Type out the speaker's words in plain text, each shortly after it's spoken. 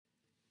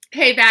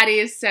Hey,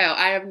 baddies. So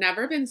I have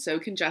never been so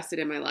congested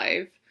in my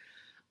life.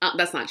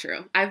 That's not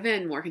true. I've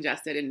been more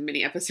congested in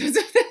many episodes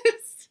of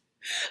this.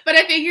 But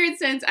I figured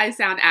since I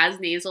sound as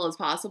nasal as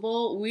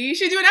possible, we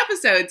should do an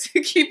episode to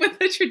keep with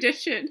the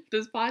tradition of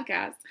this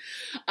podcast.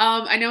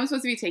 I know I'm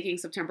supposed to be taking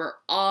September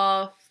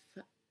off,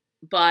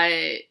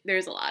 but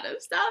there's a lot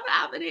of stuff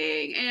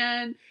happening.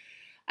 And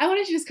I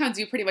wanted to just kind of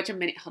do pretty much a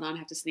minute. Hold on, I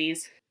have to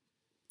sneeze.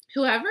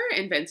 Whoever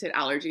invented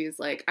allergies,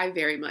 like, I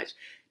very much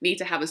need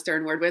to have a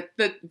stern word with.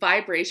 The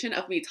vibration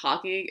of me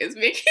talking is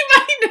making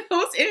my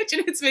nose itch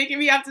and it's making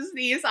me have to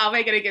sneeze. How am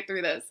I going to get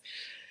through this?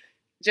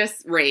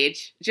 Just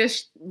rage.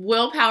 Just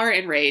willpower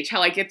and rage.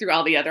 How I get through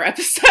all the other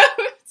episodes.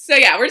 So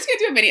yeah, we're just going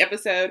to do a mini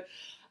episode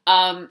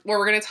where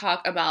we're going to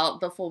talk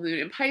about the full moon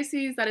in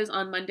Pisces. That is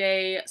on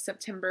Monday,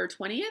 September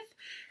 20th.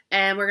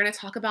 And we're going to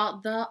talk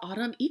about the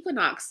autumn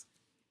equinox.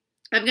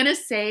 I'm going to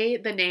say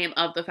the name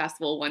of the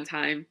festival one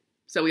time,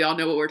 so we all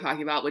know what we're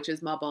talking about, which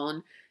is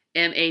Mabon,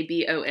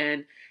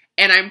 Mabon.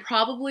 And I'm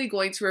probably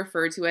going to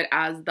refer to it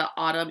as the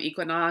autumn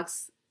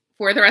equinox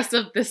for the rest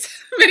of this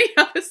mini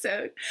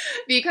episode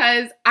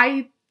because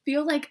I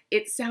feel like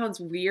it sounds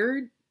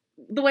weird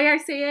the way I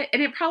say it.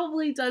 And it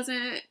probably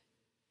doesn't,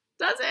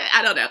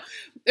 I don't know.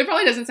 It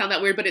probably doesn't sound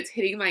that weird, but it's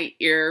hitting my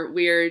ear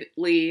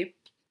weirdly.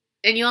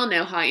 And you all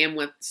know how I am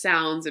with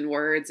sounds and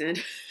words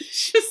and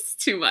it's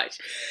just too much.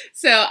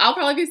 So I'll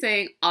probably be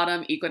saying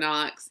autumn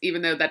equinox,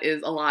 even though that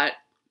is a lot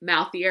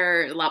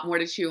mouthier, a lot more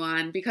to chew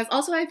on. Because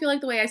also I feel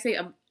like the way I say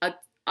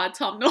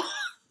autumnal,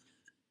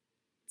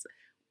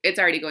 it's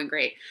already going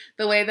great.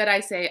 The way that I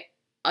say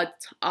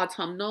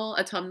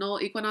autumnal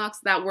equinox,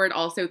 that word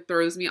also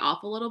throws me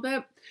off a little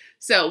bit.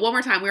 So one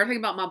more time, we were talking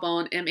about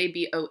Mabon,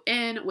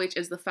 Mabon, which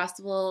is the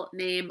festival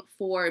name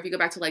for, if you go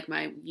back to like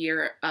my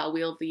year,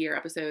 Wheel of the Year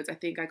episodes, I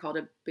think I called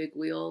it Big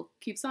Wheel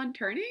Keeps on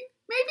Turning,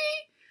 maybe?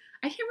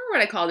 I can't remember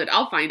what I called it.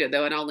 I'll find it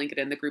though, and I'll link it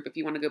in the group if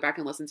you want to go back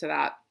and listen to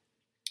that.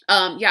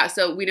 Yeah,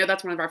 so we know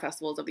that's one of our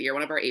festivals of the year,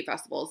 one of our 8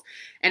 festivals,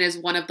 and is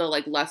one of the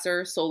like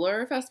lesser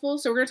solar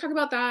festivals. So we're going to talk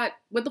about that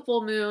with the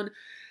full moon.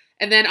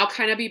 And then I'll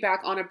kind of be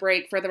back on a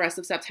break for the rest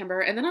of September.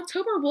 And then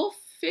October, we'll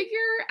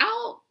figure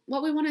out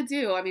what we want to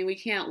do. I mean, we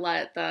can't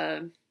let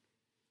the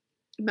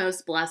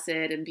most blessed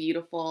and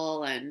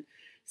beautiful and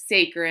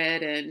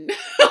sacred and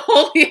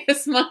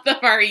holiest month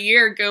of our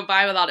year go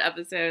by without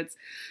episodes.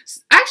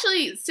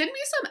 Actually, send me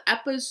some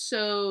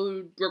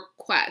episode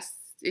requests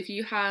if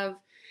you have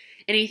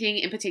anything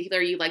in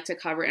particular you'd like to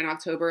cover in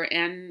October.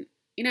 And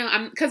you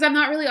know, because I'm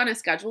not really on a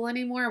schedule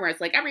anymore where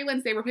it's like every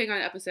Wednesday we're putting on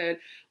an episode.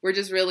 We're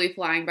just really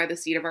flying by the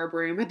seat of our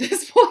broom at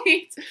this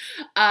point.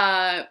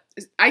 I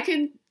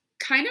can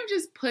kind of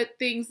just put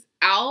things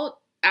out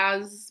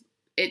as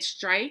it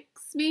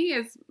strikes me,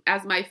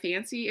 as my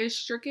fancy is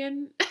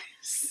stricken,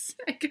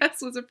 I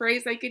guess was a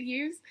phrase I could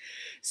use.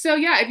 So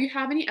yeah, if you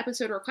have any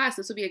episode requests,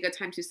 this would be a good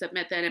time to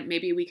submit them. And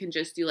maybe we can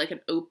just do like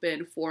an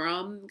open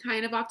forum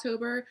kind of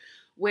October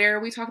where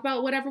we talk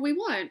about whatever we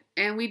want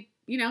and we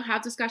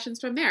have discussions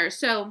from there.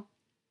 So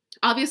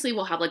obviously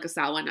we'll have like a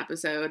Samhain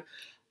episode.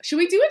 Should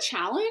we do a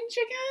challenge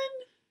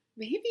again?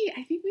 Maybe.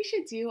 I think we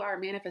should do our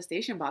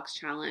manifestation box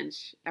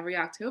challenge every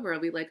October.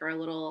 It'll be like our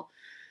little,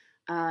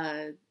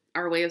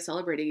 our way of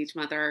celebrating each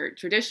month, our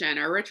tradition,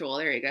 our ritual.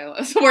 There you go.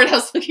 That's the word I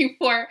was looking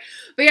for.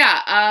 But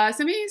yeah,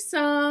 send me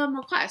some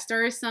requests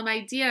or some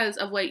ideas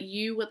of what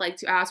you would like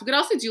to ask. We could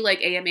also do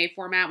like AMA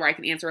format where I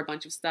can answer a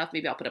bunch of stuff.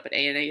 Maybe I'll put up an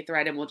AMA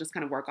thread and we'll just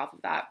kind of work off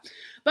of that.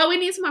 But we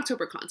need some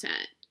October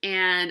content.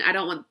 And I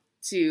don't want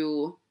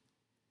to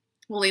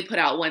only put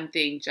out one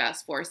thing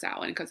just for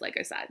Samhain because like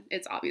I said,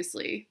 it's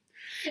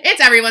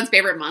everyone's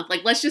favorite month.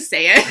 Like, let's just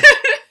say it.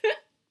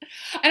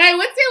 And I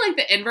would say like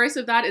the inverse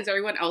of that is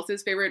everyone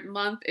else's favorite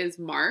month is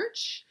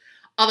March.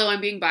 Although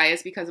I'm being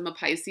biased because I'm a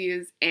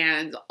Pisces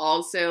and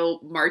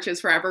also March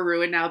is forever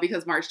ruined now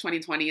because March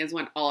 2020 is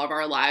when all of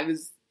our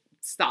lives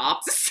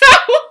stopped. So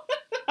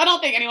I don't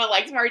think anyone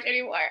likes March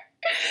anymore.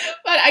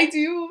 But I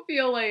do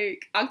feel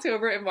like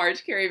October and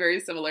March carry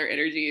very similar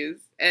energies.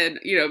 And,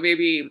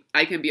 maybe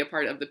I can be a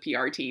part of the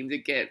PR team to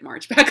get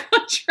March back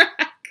on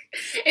track.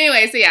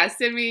 Anyway, so yeah,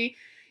 send me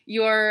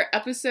your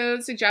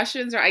episode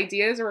suggestions or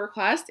ideas or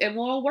requests and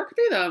we'll work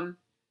through them.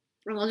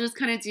 And we'll just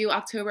kind of do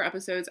October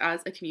episodes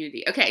as a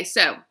community. Okay,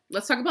 so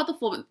let's talk about the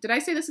full moon. Did I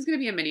say this is going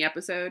to be a mini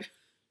episode?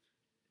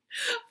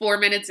 4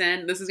 minutes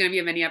in, this is going to be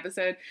a mini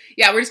episode.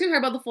 Yeah, we're just going to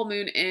talk about the full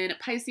moon in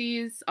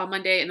Pisces on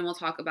Monday, and then we'll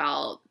talk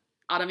about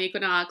autumn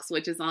equinox,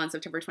 which is on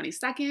September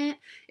 22nd.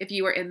 If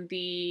you are in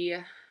the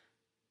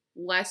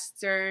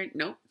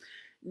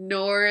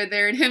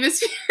northern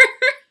hemisphere.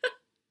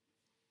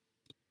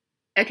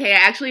 Okay, I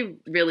actually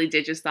really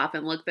did just stop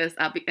and look this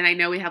up, and I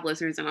know we have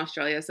listeners in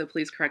Australia, so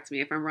please correct me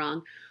if I'm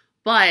wrong.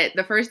 But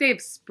the first day of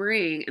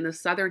spring in the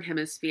southern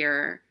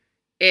hemisphere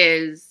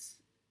is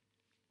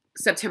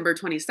September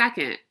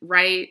 22nd,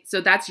 right?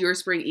 So that's your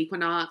spring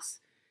equinox,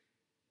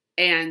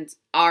 and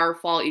our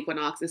fall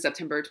equinox is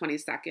September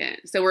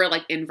 22nd. So we're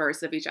like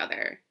inverse of each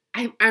other.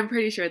 I'm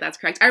pretty sure that's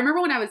correct. I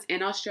remember when I was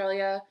in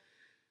Australia,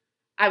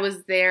 I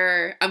was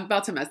there. I'm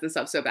about to mess this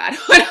up so bad.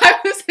 When I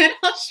was in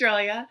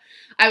Australia.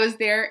 I was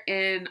there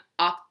in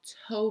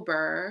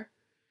October,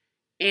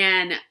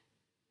 and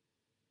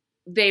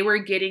they were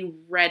getting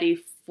ready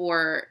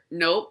for,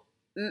 nope.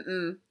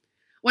 Mm-mm.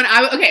 When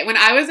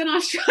I was in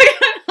Australia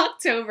in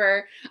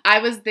October, I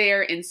was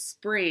there in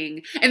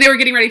spring, and they were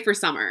getting ready for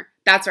summer.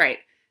 That's right.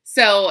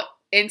 So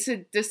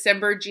into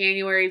December,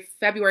 January,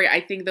 February,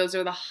 I think those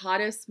are the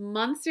hottest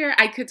months here.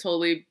 I could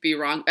totally be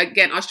wrong.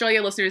 Again,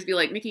 Australia listeners be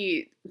like,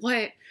 Nikki,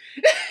 what?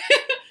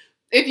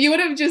 If you would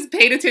have just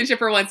paid attention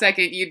for 1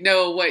 second, you'd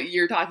know what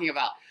you're talking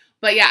about.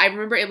 But yeah, I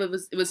remember it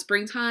was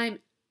springtime,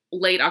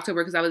 late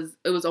October, because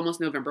it was almost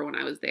November when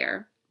I was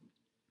there.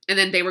 And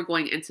then they were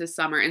going into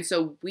summer. And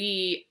so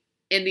we,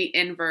 in the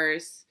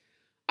inverse,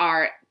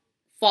 are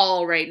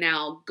fall right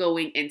now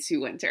going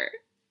into winter.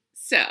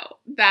 So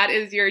that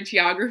is your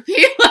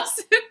geography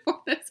lesson for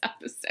this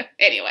episode.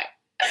 Anyway,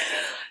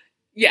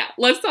 yeah,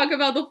 let's talk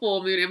about the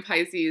full moon in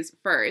Pisces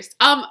first.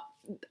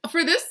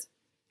 For this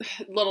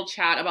little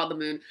chat about the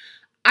moon,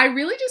 I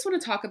really just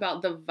want to talk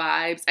about the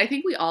vibes. I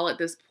think we all at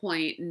this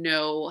point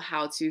know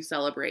how to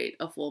celebrate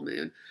a full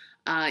moon.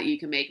 You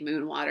can make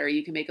moon water,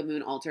 you can make a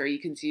moon altar, you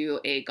can do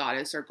a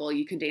goddess circle,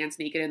 you can dance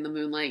naked in the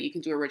moonlight, you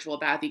can do a ritual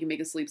bath, you can make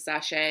a sleep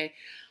sachet,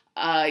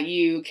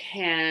 you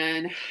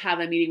can have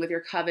a meeting with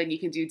your coven, you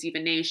can do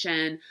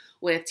divination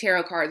with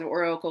tarot cards or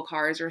oracle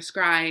cards or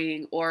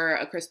scrying or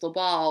a crystal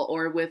ball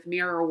or with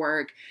mirror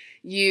work.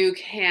 You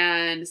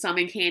can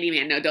summon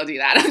Candyman. No, don't do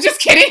that. I'm just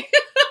kidding.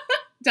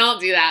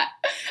 Don't do that.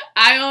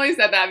 I only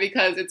said that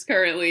because it's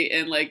currently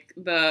in like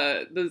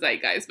the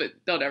zeitgeist, but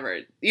don't ever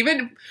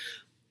even...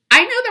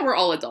 I know that we're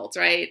all adults,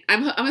 right?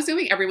 I'm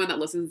assuming everyone that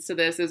listens to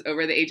this is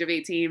over the age of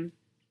 18.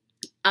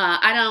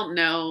 I don't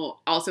know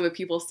also if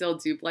people still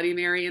do Bloody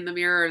Mary in the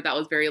mirror. Or that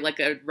was very like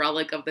a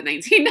relic of the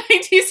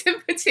 1990s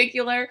in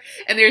particular.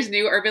 And there's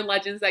new urban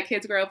legends that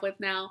kids grow up with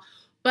now.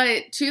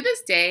 But to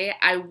this day,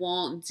 I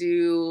won't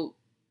do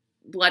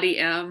Bloody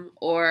M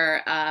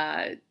or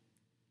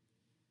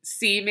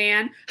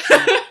C-Man.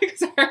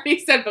 Because I already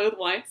said both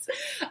once.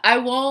 I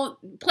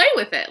won't play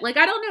with it. Like,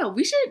 I don't know.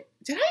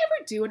 Did I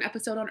ever do an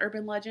episode on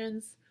urban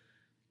legends?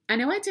 I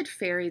know I did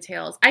fairy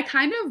tales. I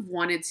kind of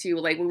wanted to,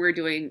 like when we were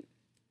doing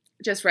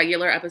just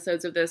regular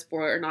episodes of this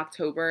for an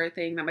October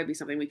thing, that might be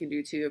something we can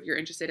do too if you're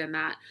interested in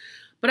that.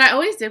 But I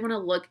always did want to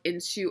look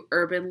into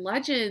urban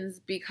legends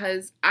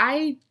because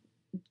I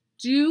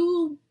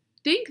do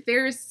think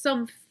there's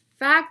some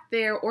fact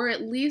there, or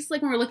at least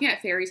like when we're looking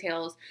at fairy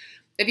tales,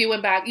 if you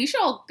went back, you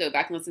should all go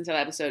back and listen to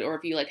that episode, or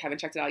if you like haven't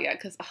checked it out yet,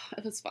 because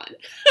it was fun.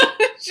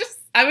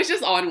 I was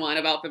just on one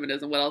about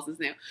feminism. What else is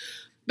new?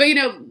 But you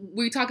know,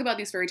 we talk about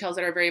these fairy tales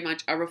that are very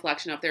much a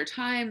reflection of their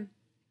time.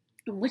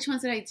 And which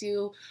ones did I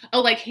do?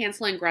 Oh, like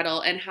Hansel and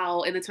Gretel, and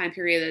how in the time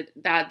period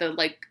that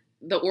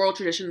the oral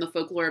tradition, the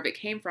folklore of it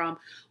came from,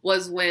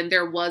 was when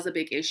there was a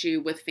big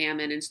issue with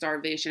famine and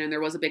starvation, and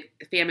there was a big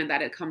famine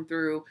that had come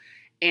through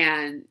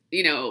and,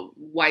 you know,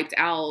 wiped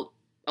out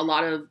a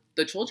lot of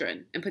the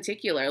children in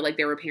particular. Like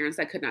there were parents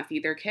that could not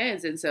feed their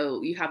kids. And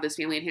so you have this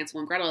family in Hansel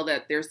and Gretel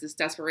that there's this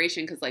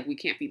desperation because like we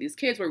can't feed these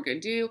kids. What are we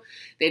going to do?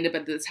 They end up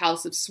at this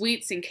house of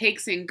sweets and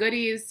cakes and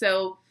goodies.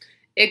 So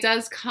it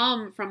does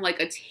come from like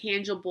a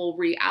tangible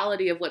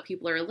reality of what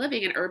people are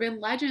living, and urban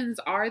legends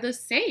are the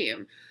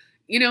same.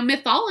 You know,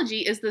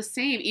 mythology is the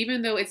same,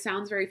 even though it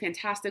sounds very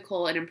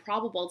fantastical and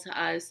improbable to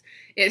us.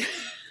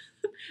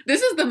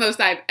 This is the most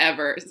I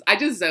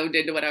just zoned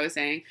into what I was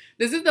saying.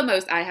 This is the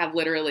most I have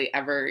literally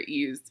ever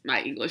used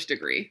my English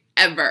degree.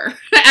 Ever.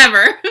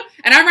 Ever.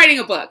 And I'm writing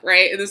a book,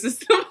 right? And this is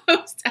the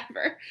most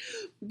ever.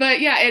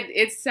 But yeah,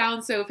 it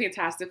sounds so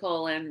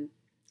fantastical and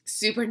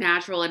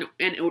supernatural and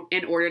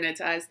inordinate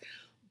to us.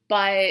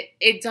 But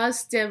it does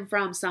stem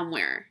from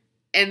somewhere.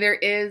 And there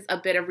is a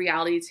bit of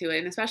reality to it.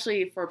 And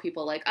especially for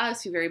people like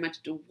us who very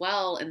much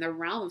dwell in the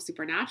realm of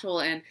supernatural.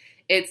 And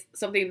it's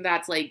something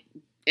that's like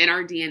in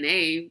our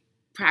DNA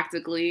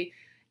practically.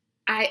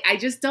 I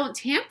just don't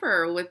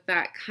tamper with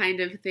that kind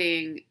of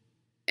thing.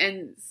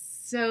 And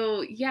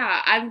so,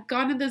 yeah, I've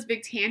gone on this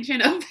big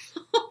tangent about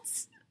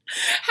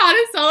how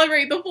to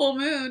celebrate the full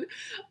moon.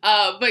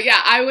 But yeah,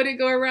 I wouldn't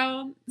go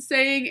around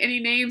saying any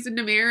names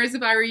into mirrors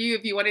if I were you.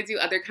 If you want to do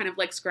other kind of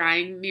like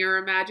scrying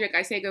mirror magic,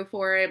 I say go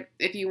for it.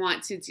 If you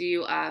want to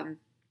do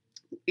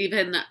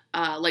even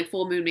like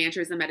full moon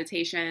mantras and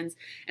meditations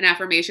and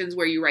affirmations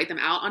where you write them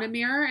out on a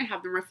mirror and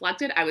have them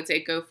reflected, I would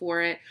say go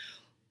for it.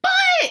 But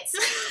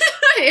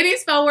any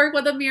spell work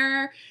with a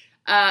mirror,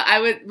 I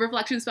would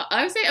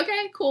say,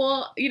 okay,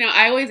 cool. You know,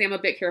 I always am a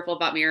bit careful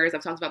about mirrors.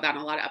 I've talked about that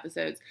in a lot of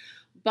episodes.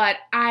 But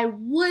I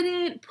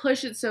wouldn't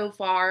push it so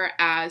far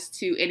as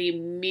to any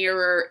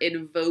mirror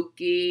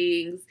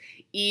evokings,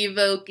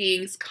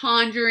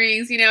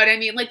 conjurings, you know what I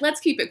mean? Like,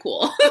 let's keep it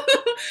cool.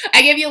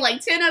 I give you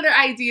like 10 other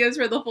ideas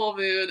for the full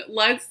moon.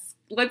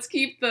 Let's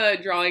keep the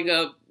drawing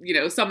of, you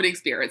know, summoning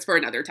spirits for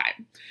another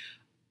time.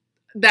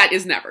 That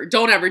is never.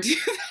 Don't ever do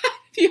that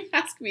if you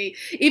ask me.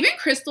 Even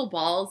crystal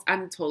balls,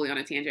 I'm totally on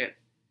a tangent.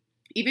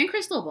 Even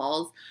crystal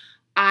balls,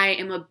 I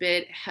am a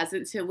bit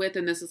hesitant with,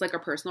 and this is like a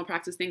personal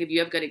practice thing. If you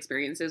have good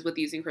experiences with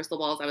using crystal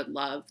balls, I would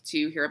love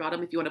to hear about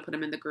them if you want to put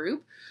them in the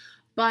group.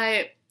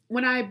 But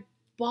when I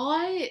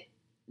bought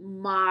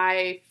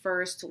my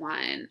first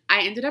one,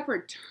 I ended up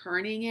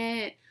returning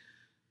it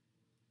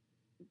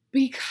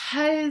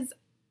because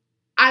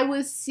I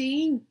was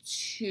seeing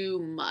too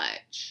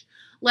much.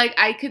 Like,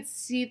 I could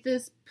see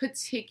this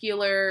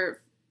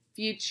particular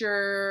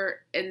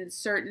future and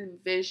certain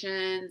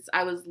visions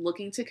I was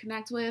looking to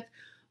connect with,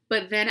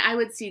 but then I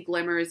would see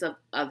glimmers of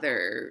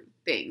other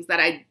things that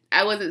I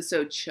wasn't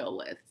so chill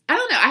with. I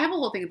don't know. I have a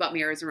whole thing about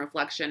mirrors and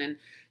reflection and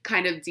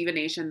kind of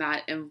divination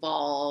that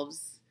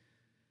involves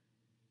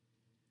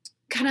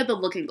kind of the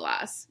looking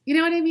glass. You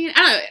know what I mean?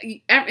 I don't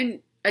know. And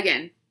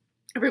again,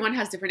 everyone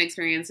has different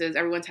experiences.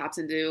 Everyone taps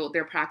into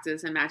their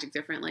practice and magic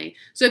differently.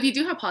 So if you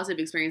do have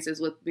positive experiences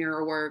with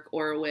mirror work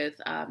or with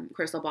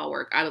crystal ball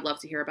work, I would love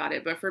to hear about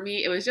it. But for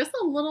me, it was just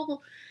a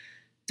little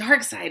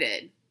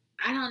dark-sided.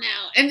 I don't know.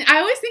 And I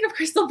always think of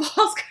crystal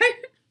balls kind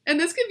of, and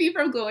this could be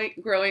from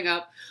growing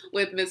up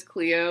with Miss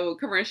Cleo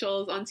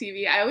commercials on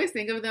TV. I always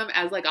think of them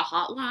as like a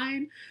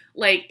hotline.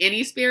 Like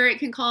any spirit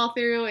can call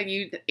through and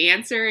you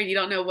answer and you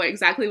don't know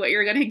exactly what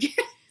you're going to get.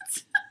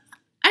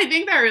 I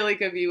think that really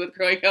could be with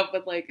growing up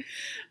with like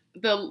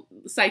the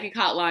psychic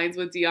hotlines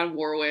with Dionne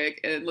Warwick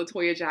and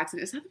LaToya Jackson.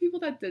 Is that the people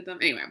that did them?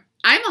 Anyway,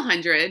 I'm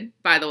 100,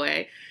 by the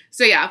way.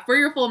 So yeah, for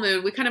your full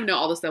moon, we kind of know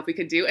all the stuff we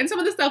could do and some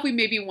of the stuff we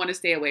maybe want to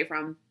stay away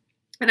from.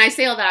 And I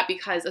say all that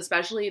because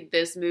especially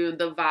this moon,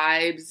 the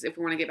vibes, if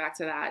we want to get back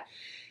to that,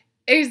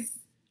 is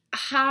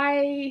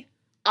high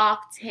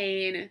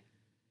octane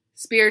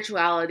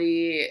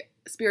spirituality,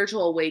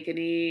 spiritual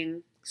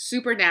awakening,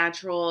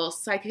 supernatural,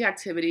 psychic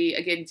activity,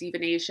 again,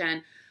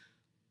 divination.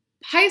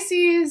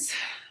 Pisces,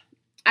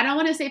 I don't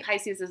want to say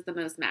Pisces is the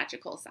most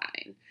magical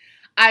sign.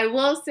 I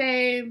will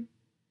say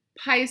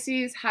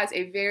Pisces has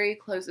a very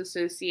close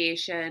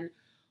association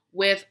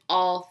with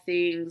all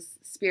things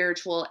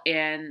spiritual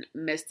and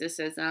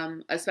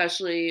mysticism,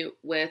 especially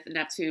with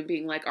Neptune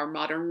being like our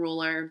modern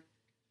ruler.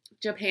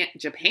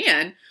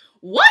 Japan?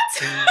 What?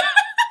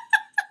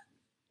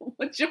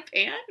 What,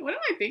 Japan? What am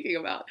I thinking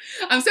about?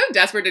 I'm so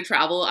desperate to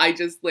travel, I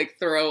just like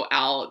throw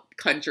out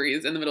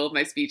countries in the middle of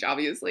my speech,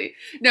 obviously.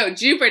 No,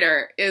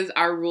 Jupiter is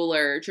our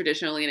ruler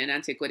traditionally in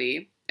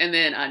antiquity, and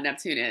then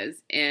Neptune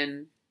is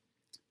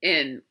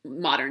in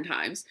modern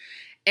times.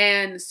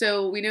 And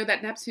so we know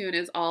that Neptune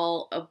is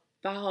all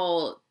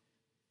about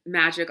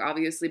magic,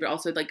 obviously, but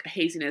also like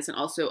haziness and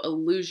also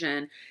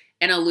illusion,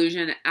 and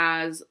illusion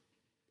as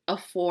a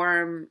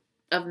form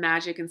of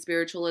magic and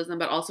spiritualism,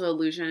 but also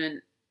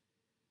illusion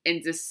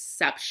and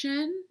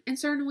deception in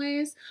certain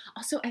ways.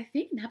 Also, I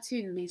think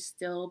Neptune may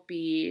still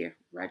be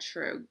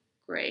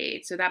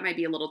retrograde, so that might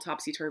be a little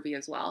topsy-turvy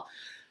as well.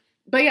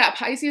 But yeah,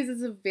 Pisces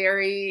is a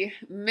very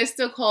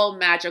mystical,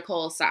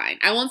 magical sign.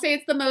 I won't say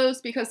it's the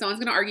most because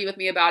someone's going to argue with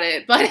me about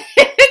it, but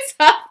it's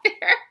up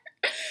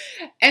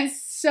there. And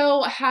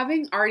so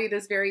having already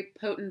this very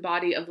potent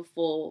body of the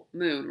full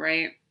moon,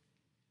 right?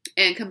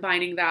 And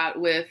combining that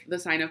with the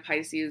sign of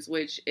Pisces,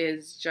 which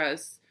is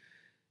just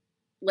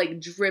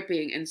like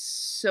dripping and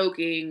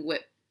soaking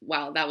with,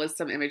 wow, that was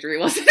some imagery,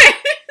 wasn't it?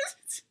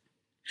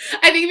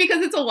 I think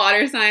because it's a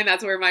water sign,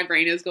 that's where my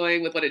brain is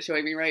going with what it's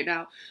showing me right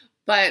now.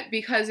 But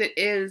because it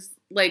is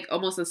like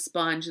almost a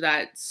sponge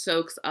that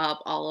soaks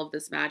up all of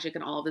this magic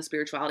and all of this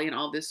spirituality and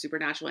all of this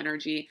supernatural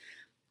energy,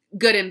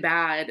 good and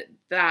bad,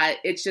 that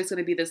it's just going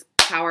to be this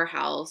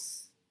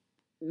powerhouse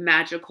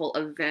magical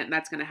event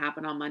that's going to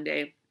happen on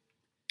Monday.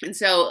 And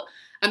so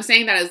I'm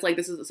saying that as like,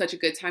 this is such a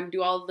good time to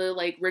do all the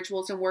like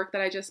rituals and work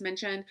that I just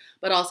mentioned,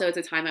 but also it's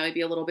a time I would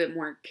be a little bit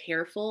more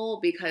careful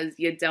because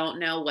you don't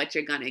know what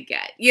you're going to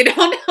get. You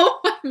don't know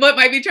what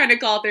might be trying to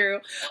call through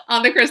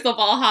on the crystal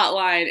ball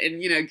hotline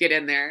and, you know, get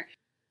in there.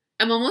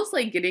 I'm almost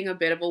like getting a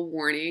bit of a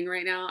warning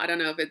right now. I don't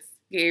know if it's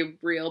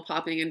Gabriel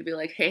popping in to be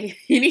like, hey,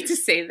 you need to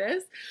say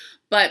this,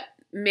 but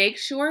make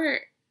sure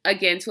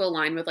again to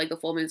align with like the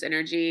full moon's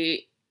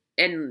energy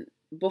and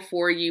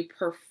before you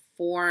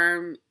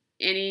perform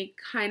any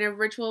kind of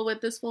ritual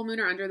with this full moon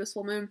or under this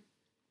full moon,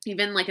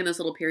 even like in this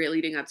little period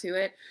leading up to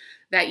it,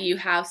 that you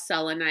have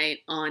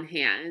selenite on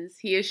hand.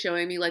 He is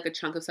showing me like a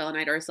chunk of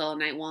selenite or a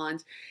selenite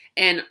wand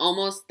and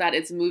almost that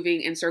it's moving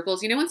in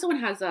circles. You know when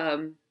someone has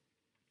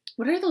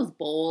what are those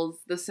bowls?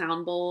 The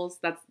sound bowls?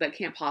 That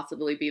can't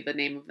possibly be the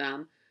name of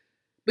them.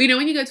 But you know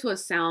when you go to a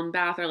sound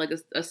bath or like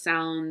a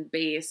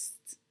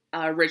sound-based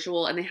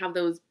ritual and they have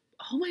those,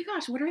 oh my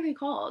gosh, what are they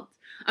called?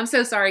 I'm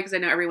so sorry because I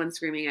know everyone's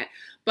screaming it.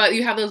 But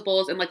you have those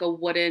bowls in like a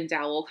wooden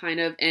dowel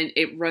kind of, and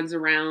it runs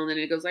around and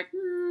it goes like,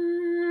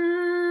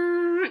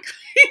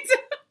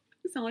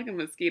 it sounds like a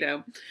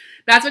mosquito.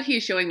 That's what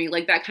he's showing me.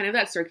 Like that kind of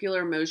that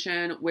circular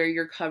motion where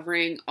you're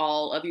covering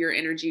all of your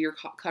energy, you're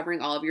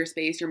covering all of your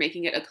space, you're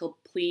making it a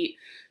complete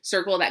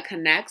circle that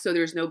connects so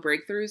there's no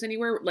breakthroughs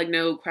anywhere, like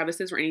no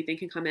crevices where anything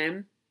can come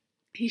in.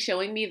 He's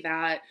showing me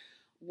that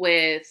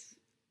with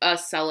a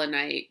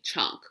selenite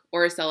chunk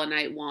or a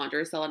selenite wand or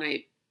a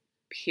selenite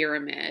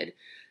pyramid,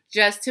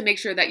 just to make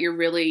sure that you're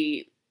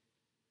really,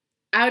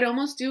 I would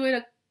almost do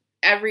it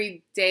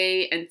every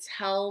day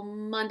until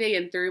Monday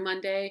and through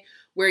Monday,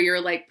 where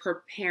you're like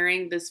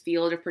preparing this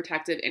field of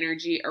protective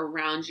energy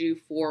around you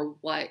for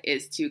what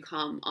is to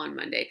come on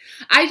Monday.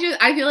 I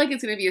feel like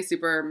it's going to be a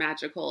super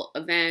magical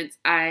event.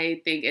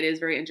 I think it is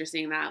very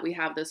interesting that we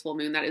have this full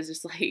moon that is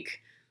just like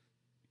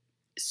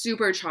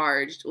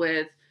supercharged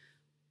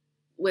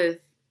with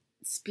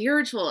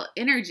spiritual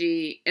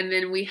energy, and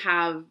then we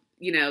have,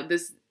 you know,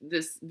 this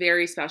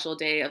very special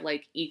day of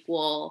like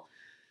equal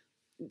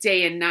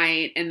day and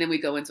night, and then we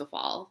go into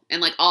fall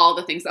and like all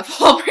the things that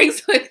fall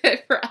brings with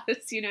it for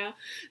us, you know.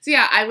 So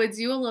yeah, I would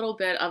do a little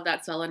bit of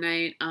that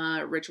selenite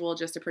ritual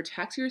just to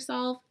protect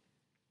yourself.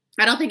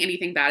 I don't think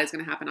anything bad is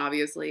going to happen,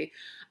 obviously.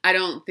 I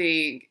don't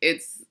think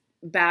it's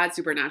bad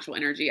supernatural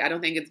energy. I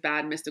don't think it's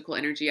bad mystical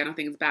energy. I don't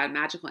think it's bad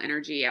magical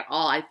energy at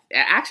all. It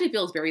actually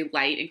feels very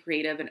light and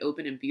creative and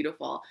open and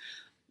beautiful.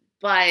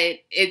 But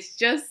it's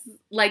just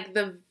like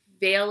the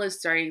veil is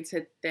starting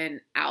to thin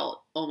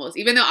out almost,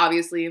 even though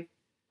obviously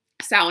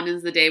Samhain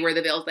is the day where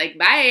the veil's like,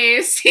 bye,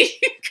 see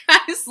you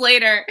guys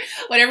later.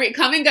 Whatever,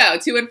 come and go,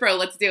 to and fro,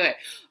 let's do it.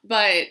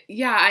 But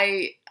yeah,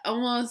 I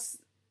almost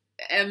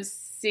am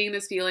seeing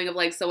this feeling of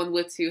like someone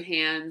with two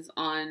hands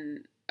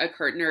on a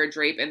curtain or a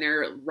drape and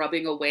they're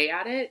rubbing away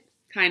at it.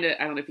 Kind of,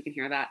 I don't know if you can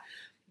hear that,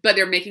 but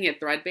they're making it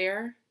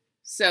threadbare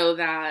so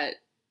that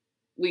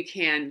we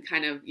can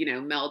kind of, you know,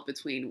 meld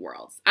between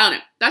worlds. I don't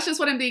know. That's just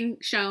what I'm being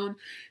shown.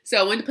 So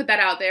I wanted to put that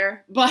out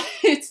there. But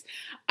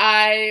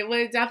I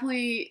would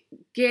definitely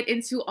get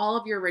into all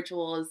of your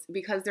rituals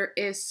because there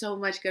is so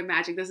much good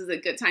magic. This is a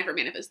good time for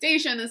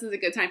manifestation. This is a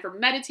good time for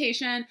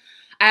meditation.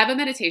 I have a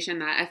meditation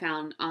that I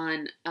found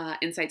on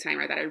Insight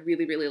Timer that I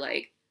really, really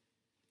like.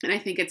 And I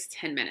think it's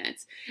 10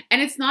 minutes.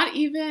 And it's not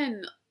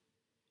even,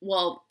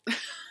 well...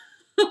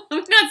 I'm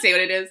not saying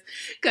what it is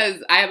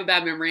because I have a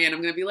bad memory and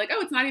I'm going to be like, oh,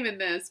 it's not even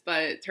this,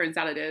 but it turns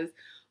out it is.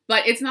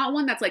 But it's not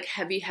one that's like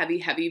heavy, heavy,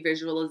 heavy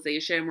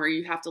visualization where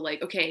you have to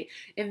like, okay,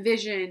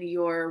 envision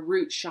your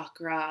root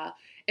chakra,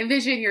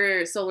 envision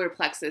your solar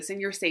plexus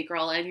and your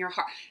sacral and your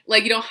heart.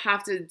 Like you don't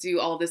have to do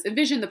all this.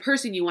 Envision the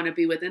person you want to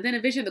be with and then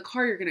envision the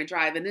car you're going to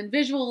drive and then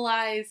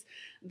visualize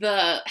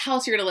the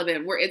house you're going to live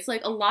in, where it's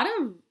like a lot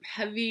of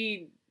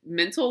heavy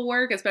mental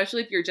work,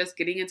 especially if you're just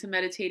getting into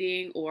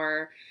meditating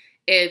or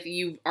if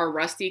you are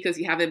rusty because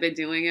you haven't been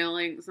doing it,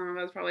 like some of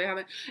us probably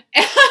haven't.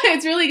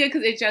 It's really good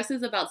because it just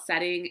is about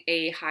setting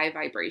a high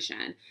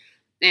vibration.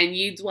 And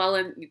you dwell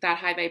in that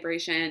high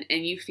vibration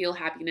and you feel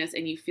happiness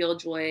and you feel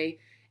joy.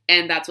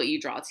 And that's what you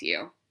draw to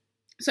you.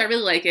 So I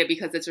really like it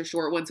because it's a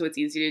short one. So it's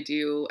easy to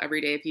do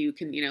every day if you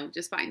can, you know,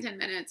 just find 10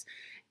 minutes.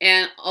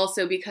 And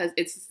also because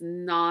it's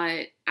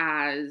not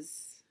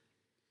as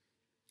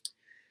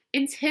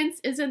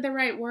intense isn't the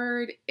right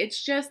word.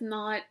 It's just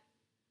not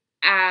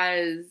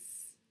as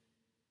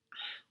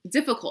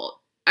difficult,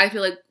 I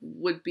feel like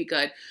would be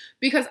good.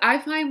 Because I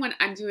find when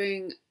I'm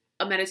doing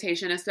a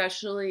meditation,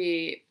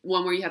 especially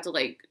one where you have to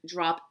like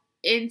drop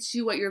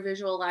into what you're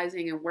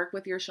visualizing and work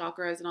with your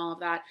chakras and all of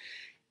that,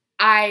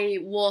 I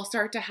will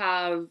start to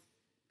have,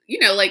 you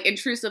know, like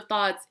intrusive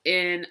thoughts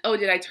in, oh,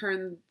 did I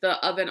turn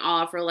the oven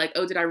off? Or like,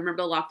 oh, did I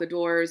remember to lock the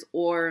doors?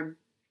 Or,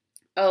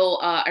 oh,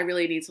 I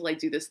really need to like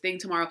do this thing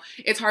tomorrow.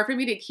 It's hard for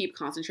me to keep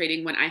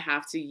concentrating when I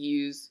have to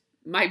use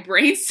my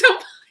brain so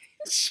much.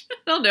 I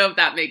don't know if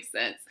that makes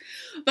sense,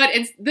 but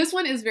this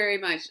one is very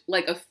much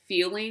like a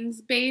feelings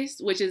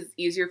based, which is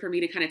easier for me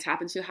to kind of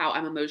tap into how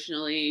I'm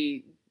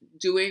emotionally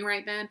doing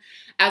right then,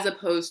 as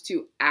opposed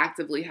to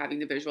actively having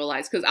to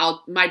visualize, because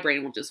my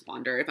brain will just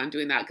wander if I'm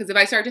doing that. Because if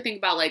I start to think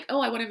about like,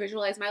 oh, I want to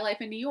visualize my life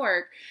in New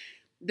York,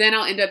 then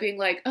I'll end up being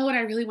like, oh, and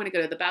I really want to go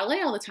to the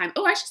ballet all the time.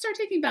 Oh, I should start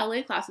taking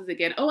ballet classes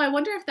again. Oh, I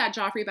wonder if that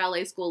Joffrey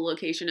Ballet School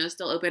location is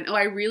still open. Oh,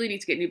 I really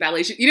need to get new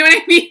ballet shoes. You know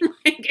what I mean?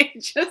 Like it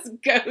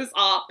just goes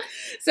off.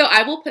 So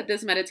I will put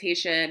this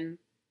meditation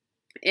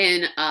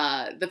in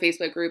the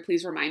Facebook group.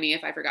 Please remind me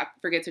if I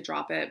forget to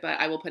drop it, but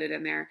I will put it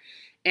in there.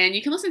 And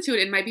you can listen to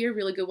it. It might be a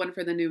really good one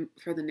for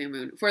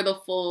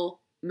the full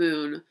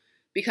moon,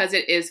 because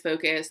it is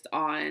focused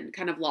on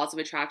kind of laws of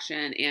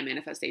attraction and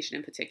manifestation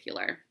in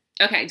particular.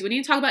 Okay, do we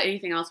need to talk about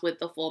anything else with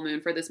the full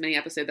moon for this mini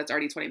episode that's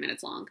already 20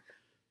 minutes long?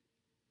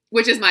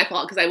 Which is my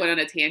fault because I went on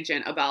a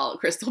tangent about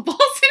crystal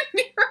balls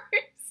and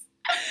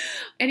mirrors.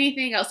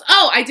 Anything else?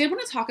 Oh, I did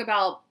want to talk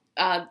about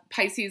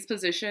Pisces'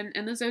 position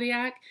in the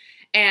zodiac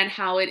and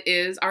how it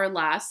is our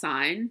last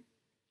sign.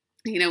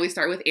 You know, we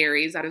start with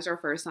Aries. That is our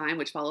first sign,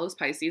 which follows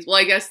Pisces. Well,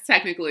 I guess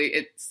technically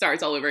it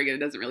starts all over again. It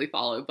doesn't really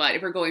follow. But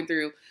if we're going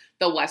through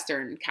the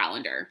Western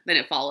calendar, then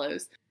it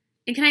follows.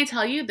 And can I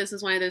tell you, this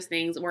is one of those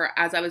things where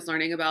as I was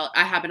learning about,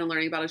 I have been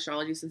learning about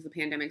astrology since the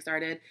pandemic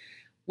started,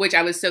 which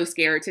I was so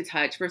scared to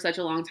touch for such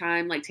a long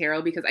time, like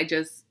tarot, because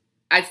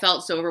I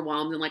felt so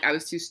overwhelmed and like I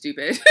was too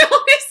stupid.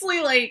 Honestly,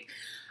 like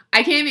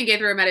I can't even get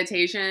through a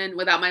meditation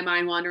without my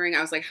mind wandering.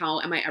 I was like, how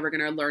am I ever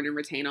going to learn and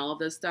retain all of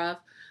this stuff?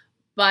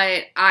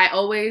 But I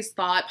always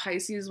thought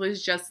Pisces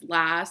was just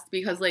last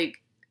because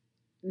like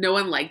no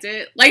one liked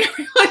it. Like,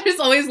 everyone just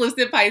always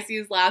listed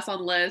Pisces last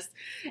on lists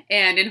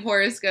and in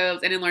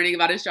horoscopes and in learning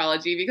about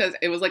astrology because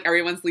it was like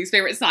everyone's least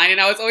favorite sign.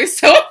 And I was always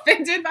so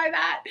offended by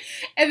that.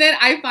 And then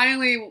I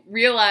finally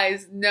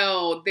realized,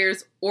 no,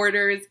 there's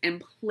orders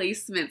and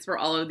placements for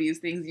all of these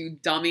things, you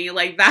dummy.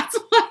 Like, that's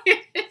why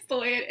it is the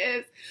way it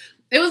is.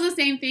 It was the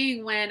same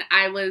thing when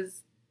I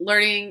was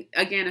learning,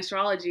 again,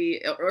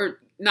 astrology, or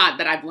not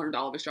that I've learned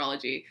all of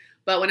astrology,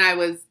 but when I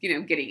was,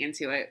 getting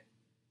into it,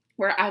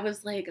 where I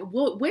was like,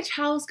 well, which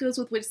house goes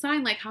with which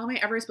sign? Like, how am I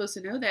ever supposed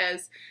to know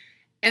this?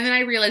 And then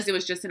I realized it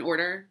was just in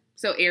order.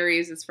 So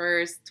Aries is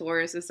first,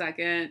 Taurus is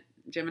second,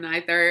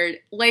 Gemini third.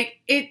 Like,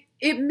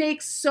 it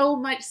makes so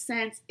much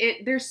sense.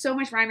 There's so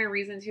much rhyme and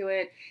reason to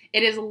it.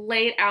 It is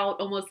laid out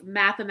almost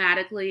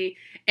mathematically.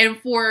 And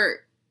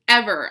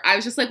forever, I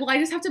was just like, well, I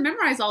just have to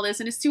memorize all this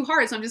and it's too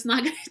hard, so I'm just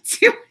not going to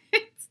do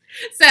it.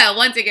 So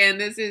once again,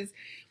 this is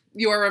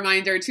your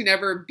reminder to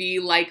never be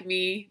like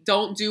me.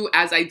 Don't do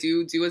as I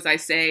do as I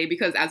say,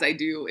 because as I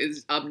do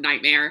is a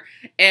nightmare.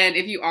 And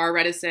if you are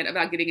reticent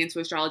about getting into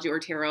astrology or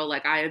tarot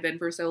like I have been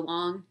for so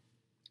long,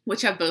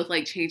 which have both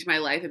like changed my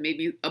life and made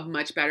me a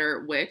much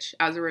better witch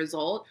as a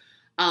result,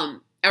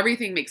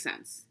 everything makes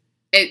sense.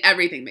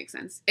 Everything makes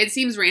sense. It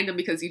seems random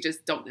because you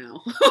just don't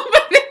know.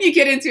 But then you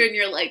get into it and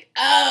you're like,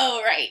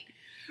 oh, right.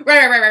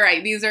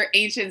 Right. These are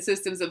ancient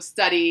systems of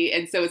study.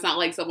 And so it's not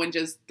like someone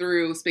just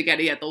threw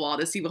spaghetti at the wall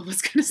to see what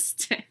was going to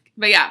stick.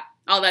 But yeah,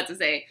 all that to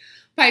say,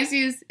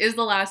 Pisces is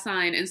the last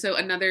sign. And so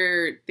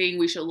another thing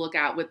we should look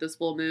at with this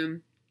full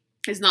moon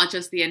is not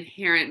just the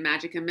inherent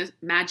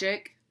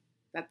magic,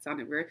 that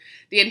sounded weird,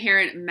 the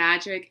inherent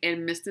magic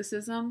and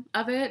mysticism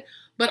of it,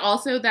 but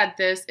also that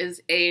this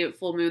is a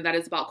full moon that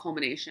is about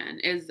culmination,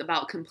 is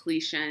about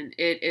completion.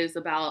 It is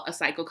about a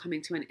cycle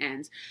coming to an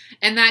end.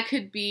 And that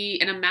could be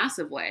in a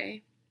massive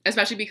way,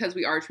 especially because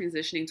we are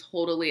transitioning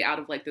totally out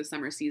of like the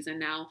summer season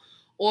now.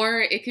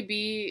 Or it could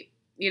be,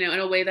 in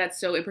a way that's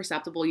so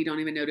imperceptible you don't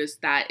even notice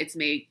that it's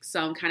made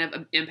some kind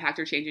of impact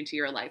or change into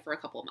your life for a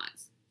couple of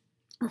months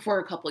or for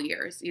a couple of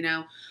years,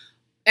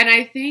 And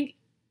I think,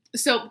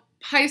 so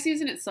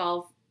Pisces in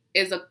itself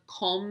is a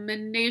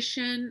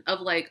culmination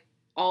of like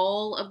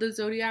all of the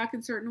zodiac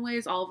in certain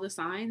ways, all of the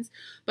signs,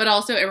 but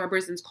also it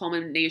represents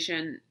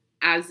culmination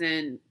as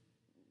in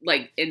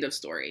like end of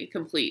story,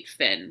 complete,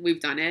 fin,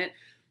 we've done it.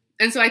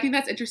 And so I think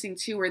that's interesting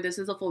too, where this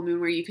is a full moon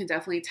where you can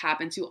definitely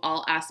tap into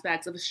all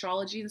aspects of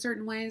astrology in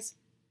certain ways.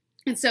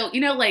 And so,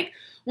 like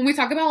when we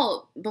talk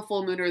about the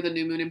full moon or the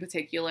new moon in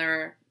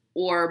particular,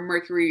 or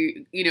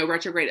Mercury,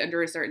 retrograde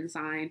under a certain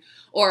sign,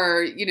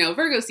 or,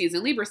 Virgo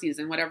season, Libra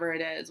season, whatever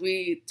it is,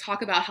 we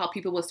talk about how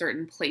people with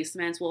certain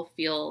placements will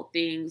feel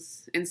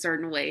things in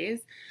certain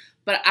ways.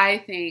 But I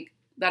think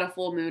that a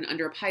full moon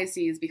under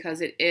Pisces, because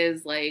it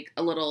is like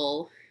a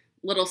little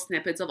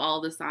snippets of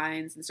all the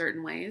signs in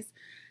certain ways,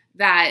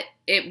 that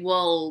it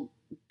will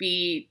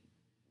be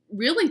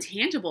really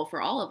tangible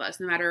for all of us,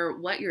 no matter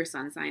what your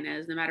sun sign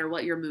is, no matter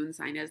what your moon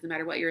sign is, no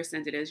matter what your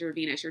ascendant is, your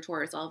Venus, your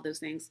Taurus, all of those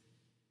things.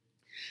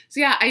 So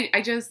yeah,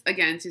 I just,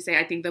 again, to say,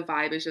 I think the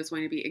vibe is just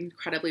going to be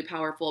incredibly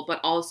powerful, but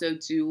also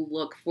do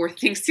look for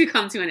things to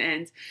come to an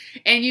end.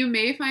 And you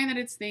may find that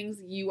it's things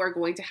you are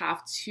going to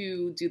have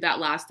to do that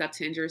last step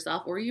to end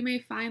yourself, or you may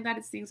find that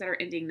it's things that are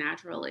ending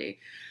naturally.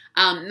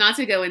 Not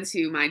to go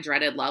into my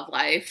dreaded love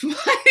life, but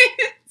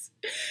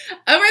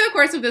over the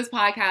course of this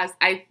podcast,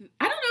 I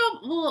don't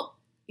know, well,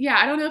 yeah,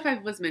 I don't know if I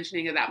was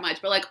mentioning it that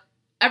much, but like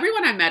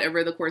everyone I met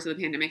over the course of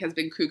the pandemic has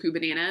been cuckoo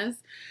bananas.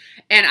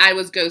 And I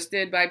was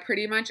ghosted by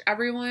pretty much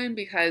everyone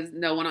because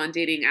no one on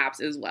dating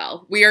apps is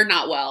well. We are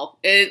not well.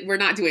 We're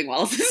not doing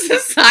well as a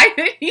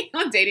society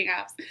on dating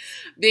apps.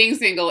 Being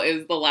single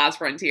is the last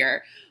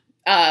frontier.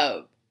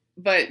 But,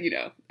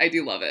 I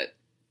do love it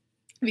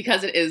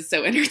because it is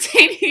so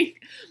entertaining.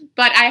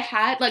 But I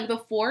had, like, the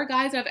 4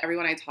 guys of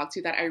everyone I talked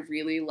to that I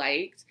really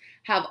liked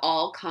have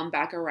all come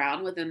back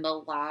around within the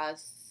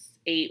last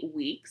 8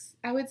 weeks,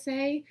 I would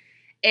say.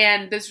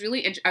 And this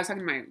really, I was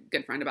talking to my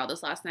good friend about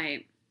this last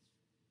night,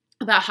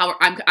 about how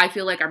I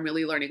feel like I'm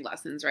really learning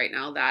lessons right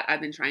now that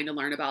I've been trying to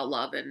learn about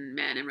love and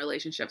men and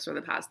relationships for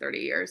the past 30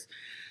 years,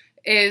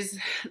 is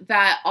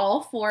that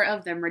all 4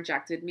 of them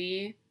rejected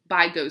me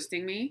by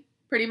ghosting me,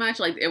 pretty much.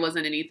 Like, it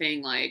wasn't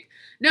anything like,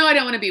 no, I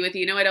don't want to be with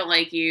you. No, I don't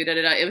like you.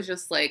 It was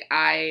just like,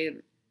 I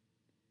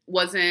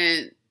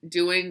wasn't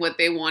doing what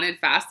they wanted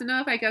fast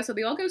enough, I guess. So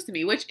they all ghosted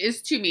me, which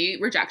is to me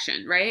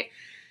rejection, right?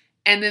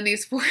 And then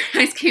these 4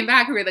 guys came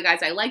back who were the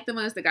guys I liked the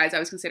most, the guys I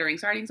was considering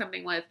starting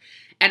something with.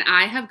 And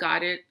I've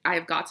gotten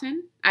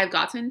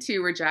to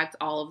reject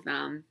all of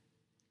them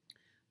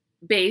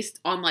based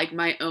on like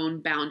my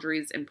own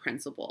boundaries and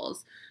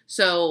principles.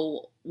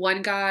 So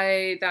one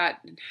guy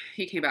that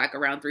he came back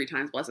around 3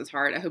 times, bless his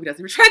heart. I hope he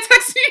doesn't try to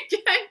text me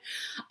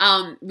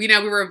again.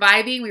 We were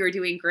vibing, we were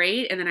doing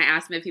great. And then I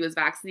asked him if he was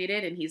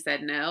vaccinated and he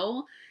said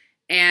no.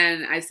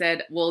 And I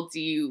said, well, do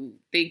you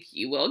think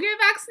you will get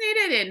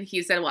vaccinated? And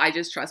he said, well, I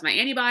just trust my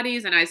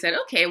antibodies. And I said,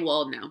 okay,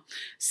 well, no.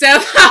 So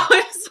that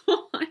was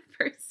one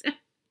person.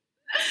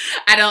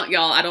 I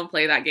don't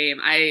play that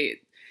game.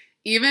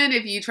 even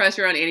if you trust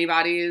your own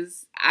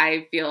antibodies,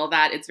 I feel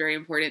that it's very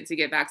important to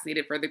get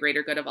vaccinated for the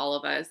greater good of all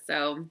of us.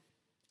 So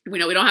we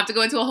know we don't have to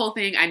go into a whole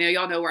thing. I know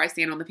y'all know where I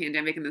stand on the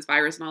pandemic and this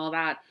virus and all of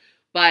that.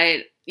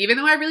 But even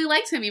though I really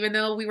liked him, even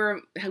though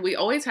we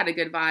always had a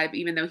good vibe,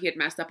 even though he had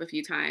messed up a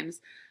few times,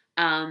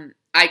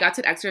 I got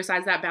to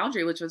exercise that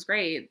boundary, which was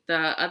great.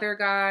 The other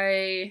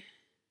guy,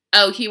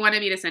 oh, he wanted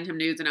me to send him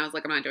nudes, and I was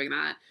like, I'm not doing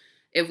that.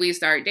 If we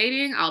start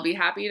dating, I'll be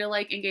happy to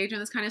like engage in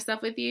this kind of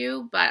stuff with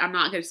you, but I'm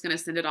not just gonna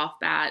send it off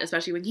bat,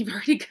 especially when you've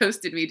already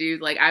ghosted me,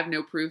 dude. Like, I have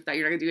no proof that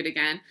you're not gonna do it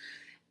again.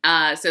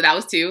 So that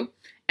was 2.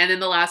 And then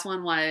the last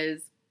one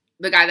was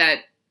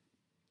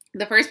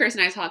the first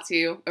person I talked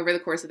to over the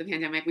course of the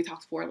pandemic. We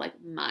talked for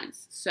like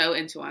months, so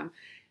into him.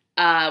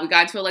 We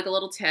got into a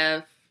little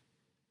tiff.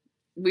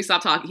 We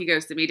stopped talking. He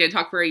ghosted me. Didn't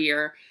talk for a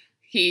year.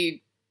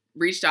 He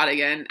reached out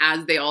again,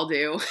 as they all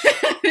do.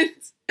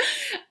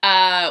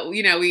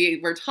 We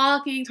were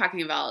talking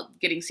about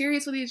getting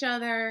serious with each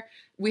other.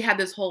 We had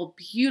this whole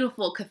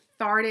beautiful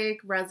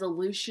cathartic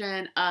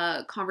resolution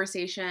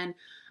conversation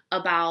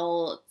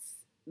about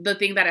the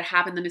thing that had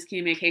happened, the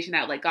miscommunication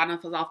that like got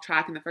us off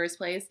track in the first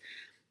place.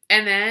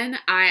 And then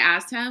I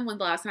asked him when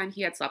the last time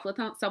he had slept with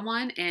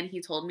someone, and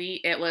he told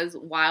me it was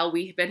while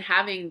we've been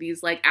having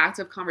these like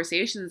active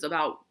conversations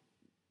about,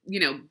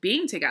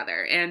 being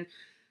together and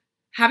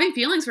having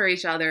feelings for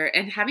each other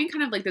and having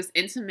kind of like this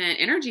intimate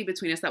energy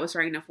between us that was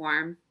starting to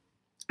form.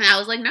 And I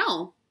was like,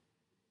 no,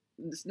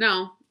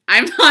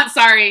 I'm not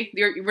sorry.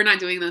 We're not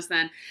doing this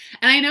then.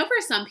 And I know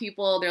for some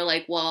people, they're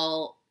like,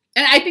 well,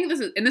 and I think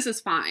this is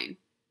fine.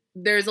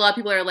 There's a lot of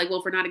people that are like, well,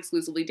 if we're not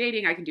exclusively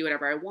dating, I can do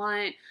whatever I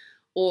want.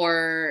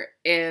 Or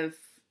if,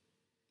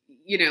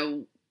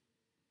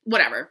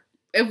 whatever.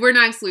 If we're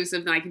not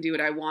exclusive, then I can do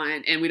what I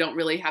want. And we don't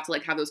really have to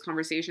like have those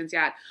conversations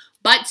yet.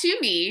 But to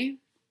me,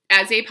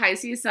 as a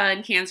Pisces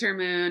sun, Cancer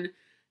moon,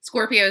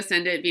 Scorpio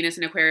ascendant, Venus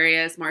in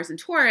Aquarius, Mars in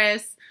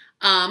Taurus.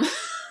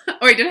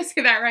 Wait, did I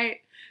say that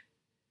right?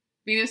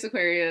 Venus,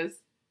 Aquarius.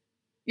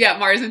 Yeah,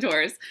 Mars and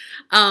Taurus.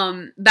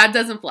 That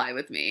doesn't fly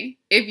with me.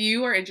 If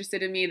you are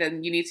interested in me,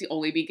 then you need to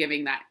only be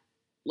giving that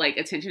like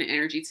attention and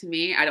energy to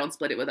me. I don't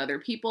split it with other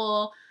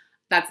people.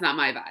 That's not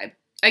my vibe.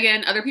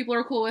 Again, other people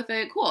are cool with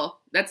it. Cool.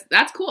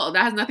 That's cool.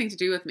 That has nothing to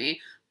do with me.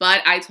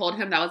 But I told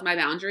him that was my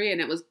boundary and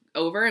it was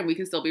over and we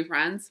can still be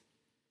friends.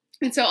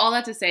 And so all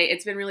that to say,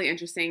 it's been really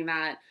interesting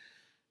that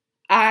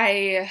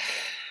I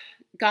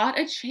got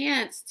a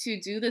chance to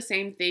do the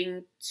same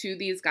thing to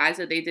these guys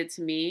that they did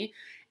to me.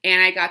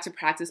 And I got to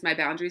practice my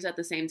boundaries at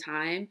the same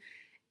time.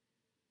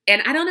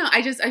 And I don't know,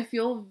 I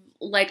feel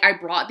like I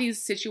brought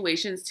these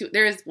situations to,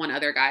 there is one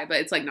other guy, but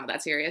it's like not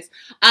that serious.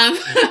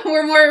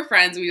 We're more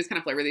friends. We just kind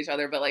of flirt with each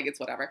other, but like, it's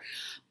whatever.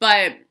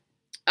 But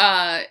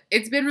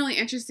it's been really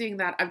interesting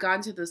that I've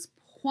gotten to this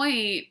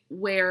point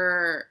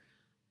where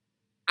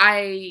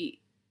I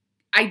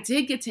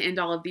did get to end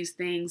all of these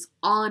things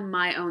on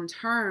my own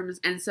terms.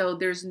 And so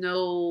there's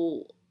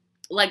no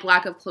like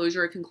lack of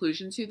closure or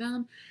conclusion to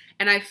them.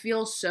 And I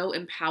feel so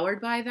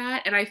empowered by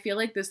that. And I feel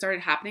like this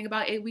started happening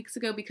about 8 weeks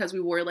ago because we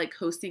were like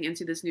coasting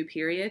into this new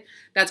period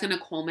that's going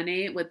to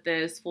culminate with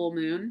this full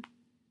moon.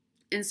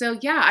 And so,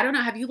 yeah, I don't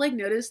know. Have you like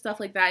noticed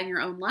stuff like that in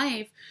your own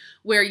life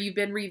where you've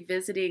been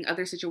revisiting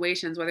other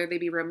situations, whether they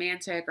be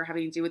romantic or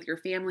having to do with your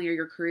family or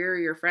your career or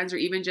your friends, or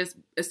even just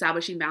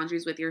establishing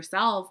boundaries with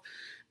yourself,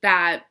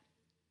 that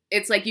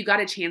it's like you got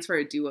a chance for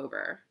a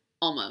do-over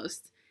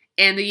almost.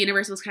 And the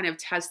universe was kind of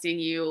testing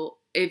you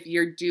if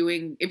you're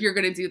going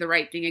to do the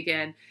right thing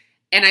again.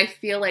 And I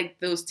feel like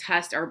those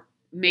tests are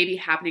maybe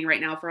happening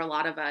right now for a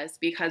lot of us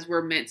because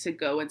we're meant to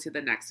go into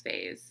the next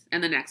phase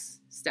and the next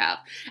step.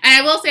 And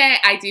I will say,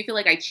 I do feel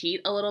like I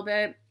cheat a little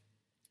bit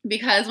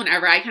because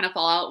whenever I kind of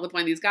fall out with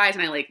one of these guys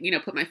and I like,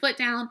 put my foot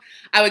down,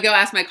 I would go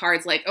ask my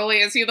cards like, oh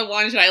wait, is he the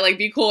one? Should I like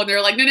be cool? And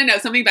they're like, no,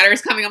 something better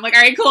is coming. I'm like,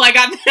 all right, cool. I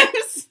got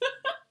this.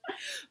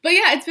 But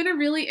yeah, it's been a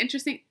really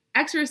interesting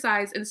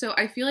exercise. And so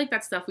I feel like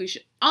that stuff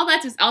all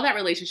that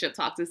relationship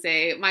talk to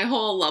say, my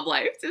whole love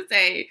life to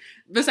say,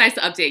 besides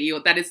to update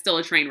you that it's still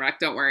a train wreck,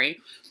 don't worry,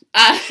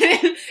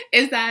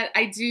 is that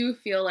I do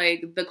feel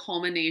like the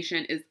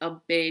culmination is a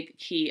big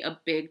key, a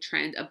big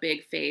trend, a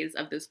big phase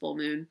of this full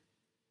moon.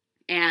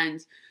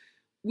 And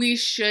we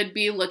should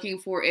be looking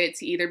for it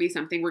to either be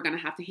something we're going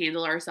to have to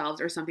handle ourselves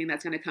or something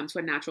that's going to come to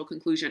a natural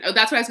conclusion. Oh,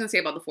 that's what I was going to say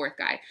about the fourth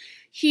guy.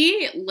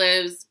 He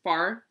lives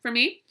far from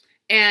me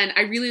and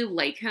I really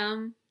like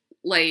him.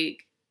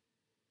 Like,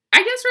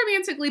 I guess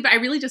romantically, but I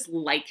really just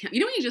like him.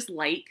 You know when you just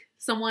like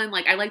someone?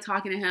 Like, I like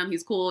talking to him.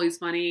 He's cool. He's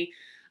funny.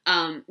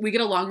 We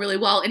get along really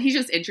well. And he's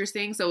just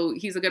interesting. So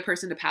he's a good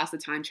person to pass the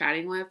time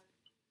chatting with.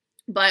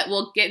 But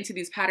we'll get into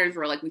these patterns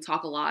where, like, we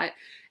talk a lot.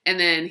 And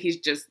then he's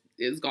just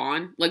is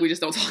gone. Like, we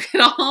just don't talk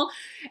at all.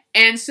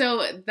 And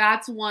so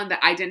that's one that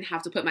I didn't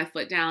have to put my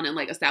foot down and,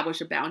 like, establish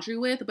a boundary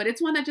with. But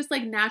it's one that just,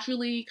 like,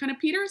 naturally kind of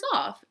peters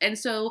off. And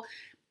so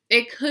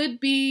it could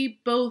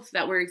be both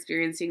that we're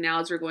experiencing now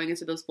as we're going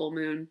into this full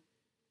moon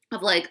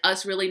of like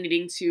us really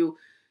needing to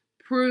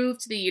prove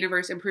to the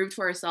universe and prove to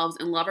ourselves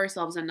and love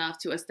ourselves enough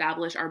to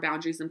establish our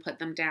boundaries and put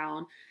them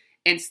down.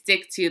 and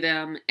stick to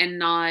them and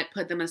not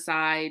put them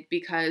aside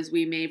because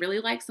we may really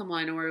like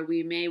someone or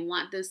we may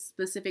want this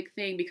specific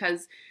thing,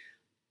 because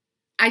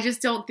I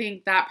just don't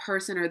think that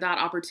person or that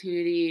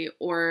opportunity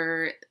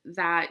or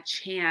that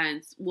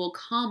chance will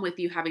come with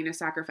you having to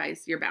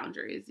sacrifice your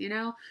boundaries, you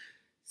know?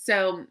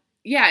 So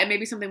yeah, it may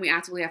be something we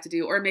actively have to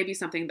do, or maybe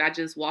something that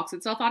just walks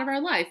itself out of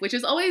our life, which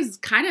is always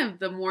kind of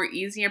the more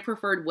easy and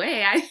preferred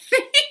way, I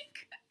think.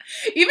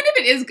 Even if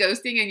it is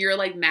ghosting and you're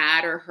like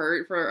mad or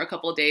hurt for a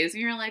couple of days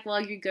and you're like, well,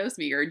 you ghost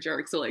me, you're a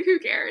jerk, so like, who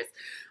cares?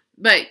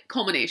 But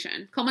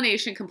culmination,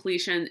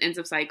 completion, ends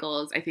of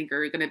cycles, I think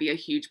are going to be a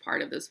huge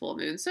part of this full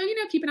moon. So,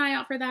 keep an eye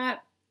out for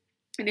that.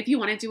 And if you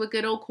want to do a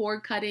good old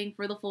cord cutting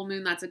for the full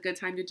moon, that's a good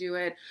time to do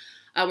it,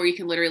 where you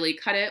can literally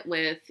cut it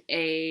with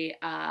a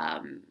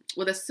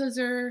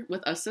scissor,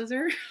 with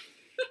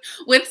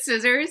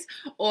scissors,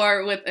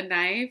 or with a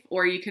knife,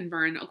 or you can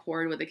burn a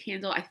cord with a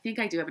candle. I think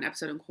I do have an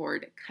episode on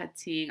cord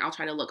cutting. I'll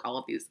try to look all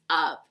of these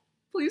up.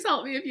 Please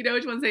help me if you know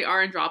which ones they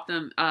are and drop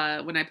them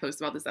when I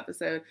post about this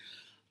episode.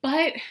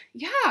 But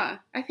yeah,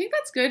 I think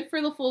that's good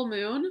for the full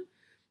moon.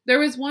 There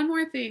was one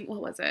more thing.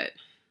 What was it?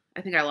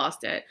 I think I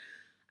lost it.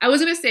 I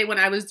was going to say, when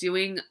I was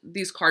doing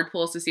these card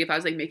pulls to see if I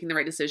was like making the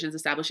right decisions,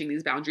 establishing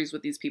these boundaries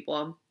with these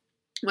people,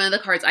 one of the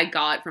cards I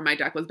got from my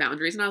deck was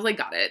boundaries, and I was like,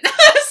 got it.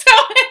 So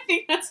I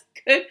think that's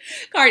a good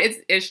card. It's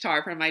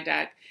Ishtar from my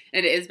deck,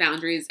 and it is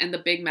boundaries. And the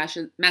big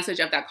message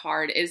of that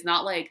card is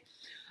not like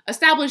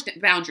establish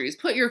boundaries,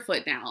 put your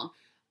foot down.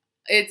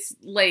 It's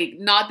like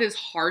not this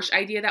harsh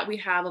idea that we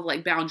have of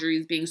like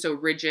boundaries being so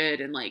rigid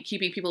and like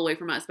keeping people away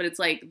from us, but it's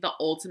like the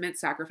ultimate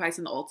sacrifice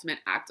and the ultimate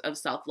act of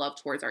self-love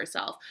towards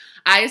ourselves.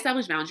 I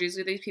establish boundaries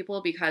with these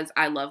people because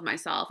I love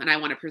myself and I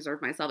want to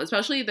preserve myself,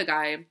 especially the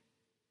guy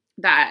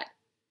that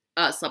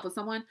slept with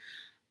someone.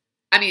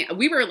 I mean,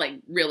 we were like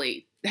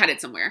really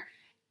headed somewhere.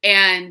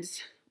 And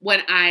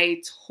when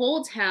I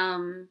told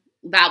him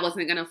that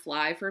wasn't going to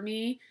fly for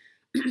me,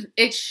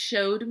 it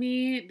showed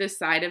me this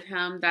side of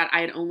him that I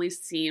had only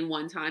seen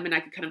one time and I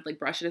could kind of like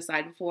brush it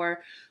aside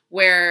before,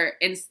 where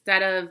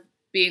instead of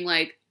being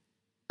like,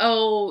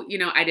 oh,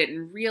 I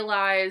didn't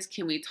realize,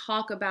 can we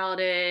talk about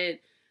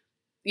it?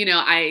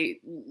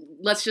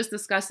 Let's just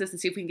discuss this and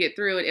see if we can get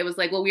through it. It was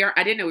like, well,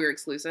 I didn't know we were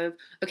exclusive.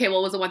 Okay, well,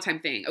 it was a one-time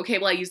thing. Okay,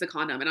 well, I used the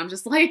condom. And I'm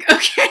just like,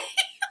 okay.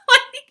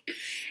 Like,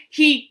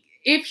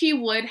 if he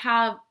would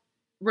have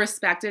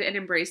respected and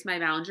embraced my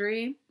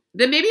boundary,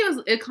 then maybe it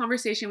was a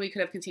conversation we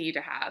could have continued to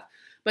have.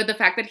 But the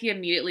fact that he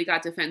immediately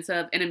got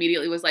defensive and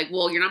immediately was like,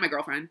 well, you're not my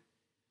girlfriend.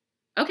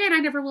 Okay, and I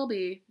never will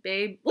be,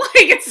 babe. Like,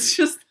 it's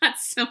just that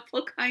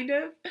simple, kind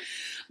of.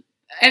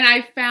 And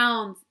I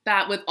found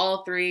that with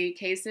all three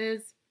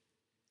cases,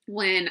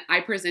 when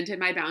I presented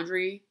my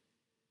boundary,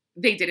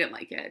 they didn't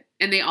like it.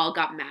 And they all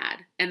got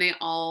mad. And they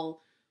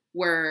all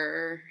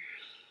were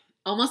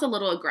almost a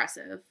little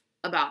aggressive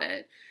about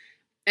it.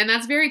 And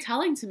that's very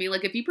telling to me.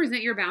 Like, if you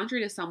present your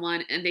boundary to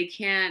someone and they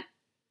can't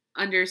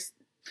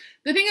understand.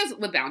 The thing is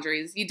with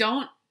boundaries,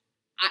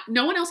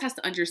 no one else has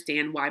to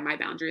understand why my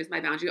boundary is my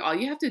boundary. All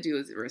you have to do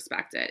is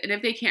respect it. And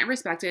if they can't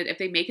respect it, if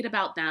they make it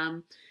about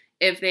them,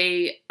 if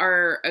they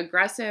are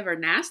aggressive or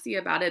nasty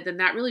about it, then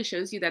that really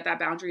shows you that that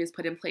boundary is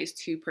put in place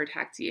to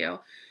protect you.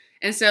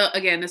 And so,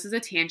 again, this is a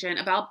tangent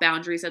about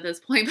boundaries at this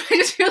point, but I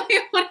just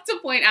really wanted to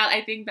point out,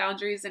 I think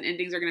boundaries and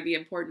endings are going to be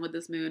important with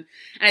this moon.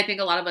 And I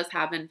think a lot of us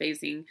have been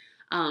facing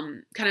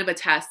kind of a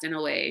test in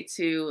a way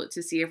to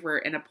see if we're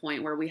in a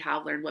point where we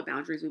have learned what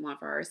boundaries we want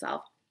for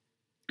ourselves.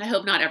 I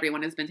hope not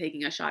everyone has been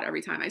taking a shot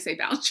every time I say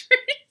boundaries,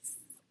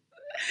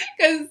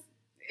 because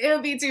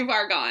it'll be too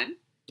far gone.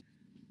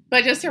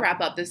 But just to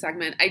wrap up this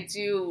segment, I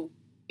do,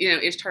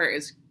 Ishtar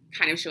is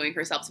kind of showing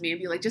herself to me and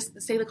be like,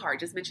 just say the card,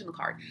 just mention the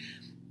card,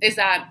 is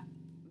that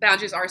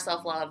boundaries are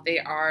self-love, they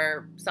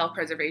are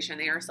self-preservation,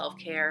 they are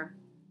self-care,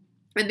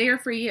 and they are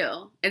for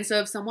you. And so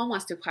if someone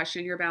wants to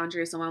question your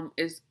boundaries, someone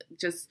is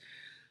just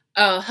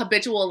a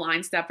habitual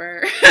line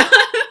stepper,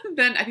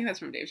 then I think that's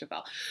from Dave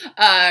Chappelle,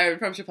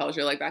 from Chappelle's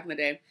Show, like back in the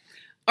day.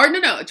 Or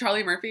no,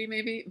 Charlie Murphy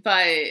maybe.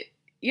 But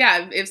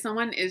yeah, if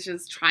someone is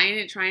just trying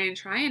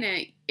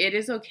it, it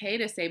is okay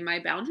to say my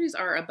boundaries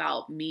are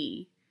about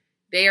me.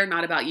 They are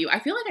not about you. I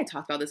feel like I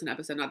talked about this in an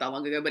episode not that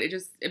long ago, but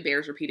it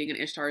bears repeating. And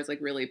Ishtar is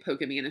like really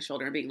poking me in the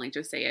shoulder and being like,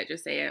 just say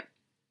it.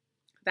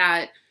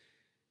 That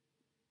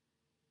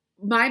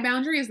my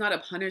boundary is not a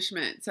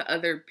punishment to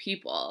other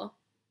people.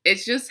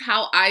 It's just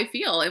how I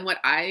feel and what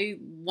I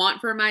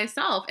want for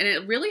myself. And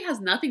it really has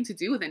nothing to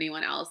do with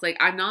anyone else. Like,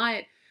 I'm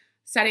not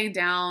setting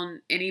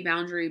down any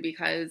boundary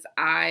because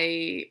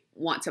I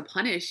want to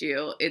punish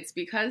you. It's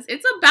because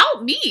it's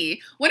about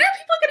me. When are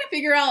people going to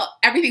figure out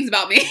everything's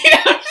about me?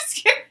 I'm just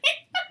kidding.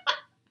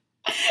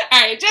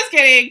 All right, just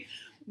kidding.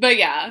 But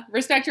yeah,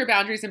 respect your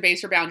boundaries and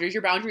base your boundaries.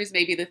 Your boundaries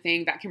may be the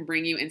thing that can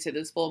bring you into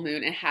this full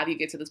moon and have you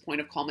get to this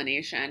point of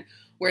culmination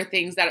where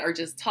things that are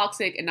just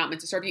toxic and not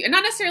meant to serve you, and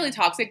not necessarily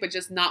toxic, but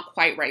just not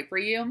quite right for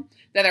you,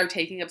 that are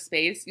taking up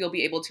space, you'll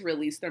be able to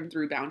release them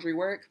through boundary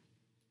work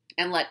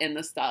and let in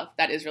the stuff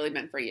that is really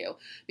meant for you.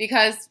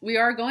 Because we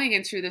are going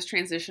into this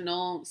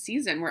transitional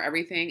season where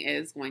everything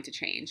is going to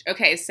change.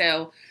 Okay,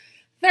 so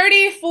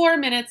 34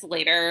 minutes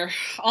later,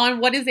 on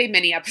what is a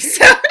mini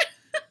episode,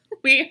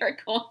 we are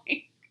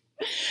going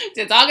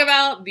to talk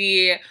about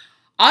the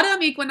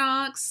autumn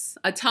equinox,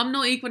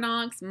 autumnal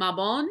equinox,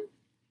 Mabon,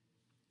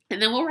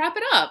 and then we'll wrap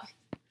it up.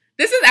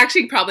 This is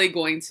actually probably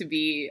going to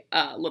be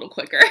a little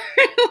quicker.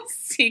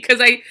 See,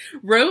 because I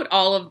wrote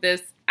all of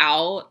this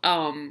out.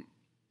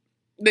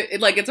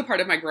 It's a part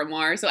of my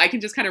grimoire, so I can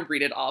just kind of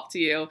read it off to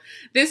you.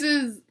 This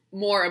is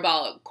more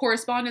about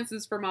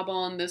correspondences for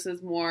Mabon. This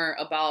is more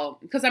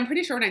about, because I'm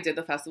pretty sure when I did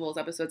the festivals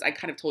episodes, I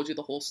kind of told you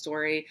the whole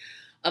story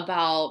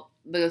about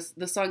the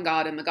sun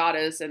god and the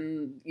goddess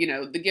and, you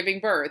know, the giving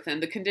birth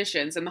and the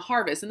conditions and the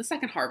harvest and the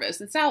second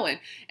harvest and Samhain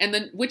and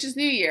the witch's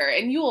new year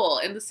and Yule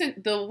and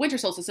the winter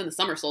solstice and the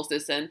summer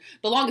solstice and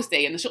the longest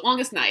day and the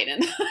longest night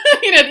and,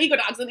 you know, the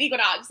equinox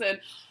and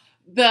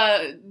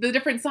the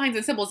different signs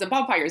and symbols and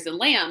bonfires and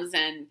lambs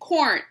and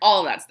corn,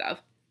 all of that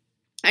stuff.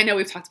 I know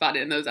we've talked about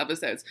it in those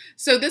episodes.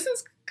 So this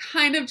is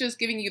kind of just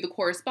giving you the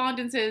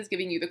correspondences,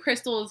 giving you the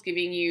crystals,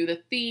 giving you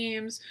the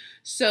themes,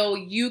 so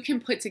you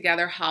can put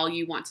together how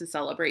you want to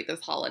celebrate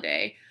this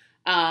holiday.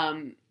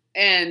 And,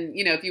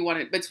 you know, if you want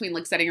to, between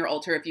like setting your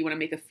altar, if you want to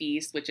make a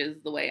feast, which is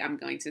the way I'm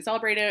going to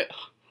celebrate it,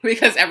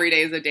 because every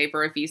day is a day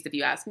for a feast, if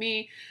you ask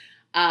me.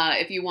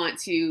 If you want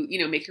to, you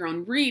know, make your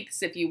own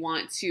wreaths, if you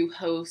want to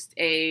host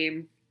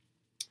a,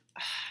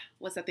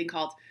 what's that thing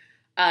called?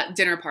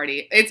 Dinner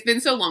party. It's been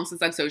so long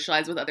since I've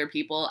socialized with other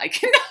people. I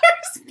can never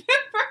remember.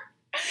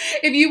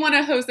 If you want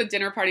to host a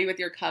dinner party with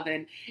your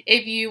coven,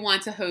 if you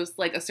want to host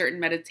like a certain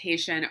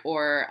meditation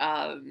or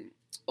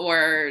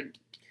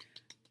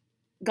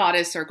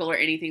goddess circle or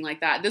anything like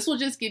that, this will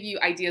just give you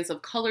ideas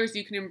of colors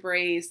you can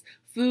embrace,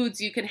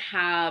 foods you can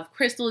have,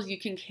 crystals you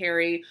can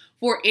carry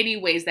for any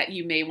ways that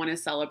you may want to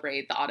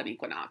celebrate the autumn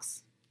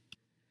equinox.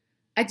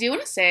 I do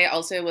want to say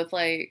also with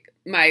like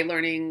my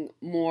learning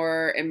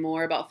more and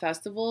more about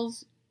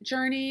festivals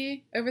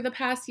journey over the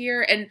past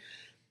year, and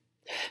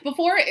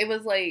before it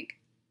was like,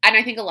 and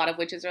I think a lot of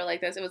witches are like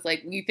this, it was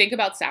like you think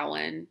about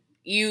Samhain,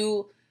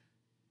 you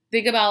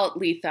think about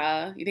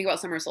Letha, you think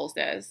about summer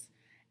solstice,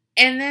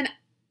 and then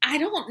I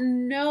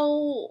don't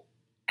know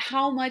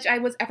how much I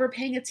was ever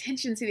paying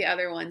attention to the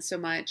other ones so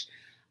much.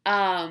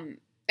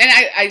 And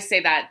I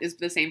say that is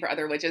the same for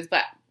other witches,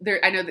 but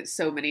I know that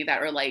so many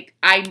that are like,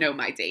 I know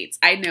my dates.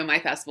 I know my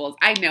festivals.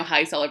 I know how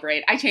I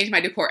celebrate. I change my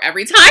decor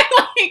every time.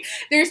 Like,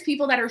 there's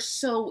people that are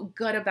so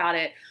good about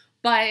it.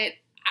 But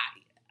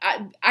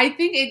I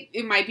think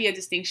it might be a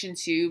distinction,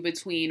 too,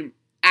 between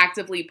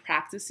actively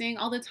practicing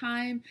all the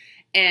time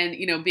and,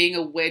 you know, being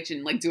a witch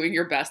and, like, doing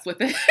your best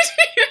with it.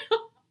 You know?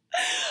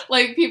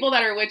 Like, people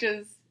that are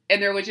witches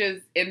and they're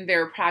witches in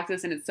their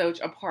practice, and it's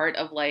such a part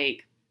of,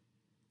 like,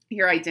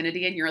 your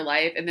identity in your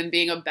life, and then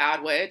being a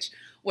bad witch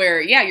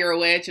where, yeah, you're a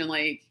witch and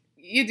like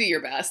you do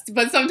your best,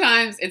 but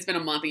sometimes it's been a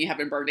month and you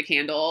haven't burned a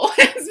candle.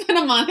 It's been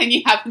a month and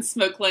you haven't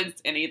smoke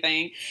cleansed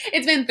anything.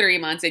 It's been 3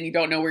 months and you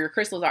don't know where your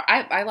crystals are.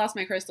 I lost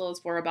my crystals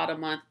for about a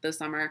month this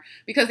summer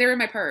because they were in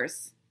my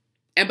purse.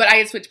 But I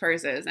had switched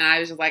purses and I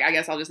was just like, I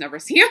guess I'll just never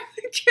see them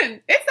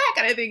again. It's that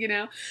kind of thing, you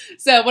know?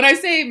 So when I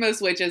say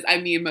most witches, I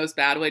mean most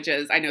bad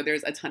witches. I know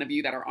there's a ton of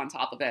you that are on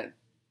top of it.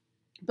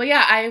 But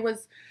yeah, I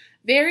was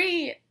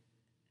very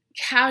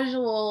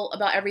casual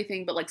about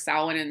everything but like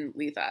Samhain and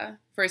Letha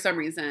for some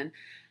reason.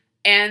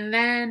 And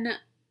then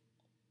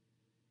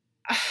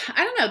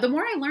I don't know, the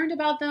more I learned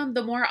about them,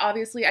 the more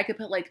obviously I could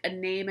put like a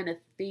name and a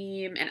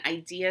theme and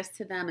ideas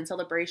to them and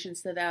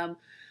celebrations to them.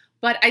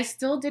 But I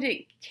still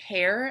didn't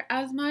care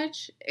as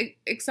much,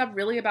 except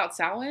really about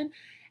Samhain.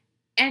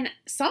 And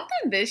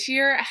something this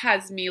year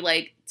has me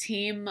like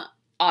team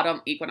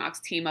autumn equinox,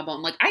 team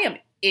Mabon. Like I am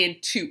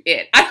into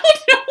it. I don't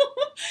know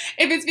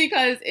if it's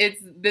because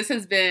this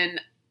has been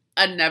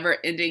a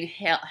never-ending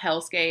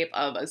hellscape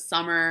of a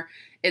summer.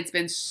 It's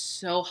been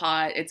so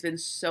hot. It's been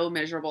so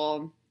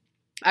miserable.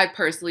 I've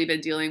personally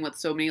been dealing with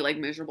so many like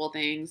miserable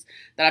things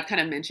that I've kind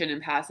of mentioned in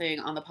passing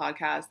on the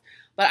podcast.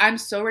 But I'm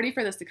so ready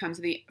for this to come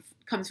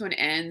to an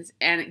end.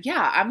 And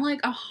yeah, I'm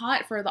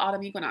hot for the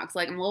autumn equinox.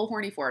 Like I'm a little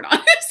horny for it,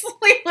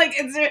 honestly. Like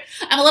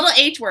I'm a little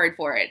H word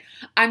for it.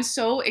 I'm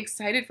so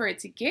excited for it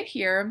to get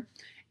here.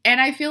 And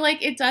I feel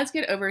like it does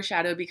get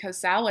overshadowed because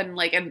Samhain,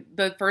 like, and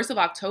the 1st of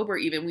October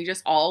even, we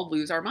just all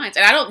lose our minds.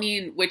 And I don't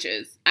mean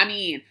witches. I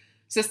mean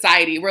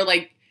society. We're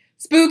like,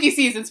 spooky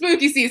season,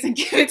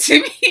 give it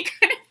to me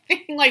kind of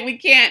thing. Like, we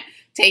can't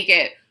take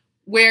it.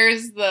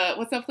 Where's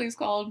what's that place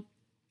called?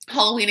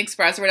 Halloween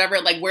Express or whatever.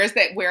 Like, where's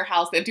that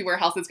warehouse, the empty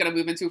warehouse that's going to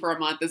move into for a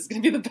month? This is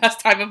going to be the best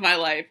time of my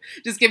life.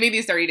 Just give me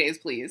these 30 days,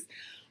 please.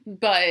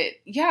 But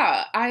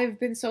yeah, I've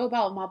been so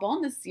about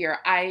Mabon this year.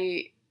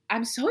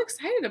 I'm so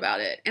excited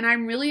about it. And I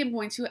really am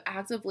going to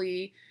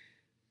actively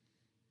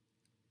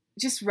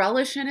just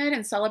relish in it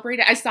and celebrate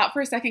it. I stopped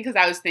for a second because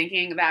I was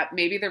thinking that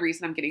maybe the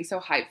reason I'm getting so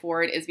hyped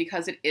for it is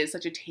because it is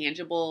such a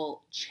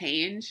tangible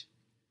change.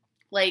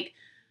 Like,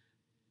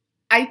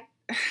 I'm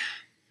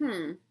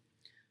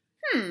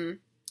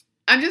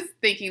just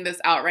thinking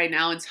this out right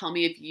now and tell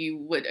me if you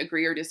would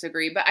agree or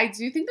disagree. But I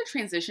do think the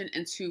transition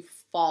into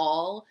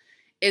fall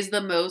is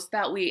the most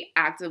that we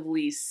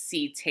actively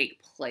see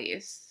take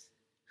place.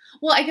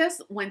 Well, I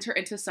guess winter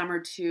into summer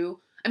too.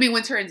 I mean,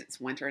 winter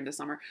into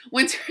summer,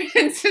 winter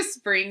into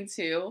spring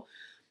too.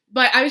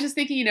 But I was just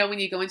thinking, when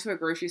you go into a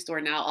grocery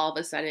store now, all of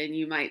a sudden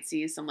you might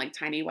see some like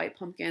tiny white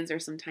pumpkins or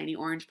some tiny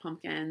orange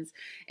pumpkins,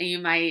 and you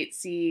might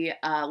see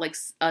like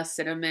a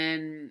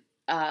cinnamon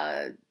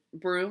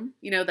broom,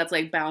 that's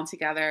like bound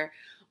together.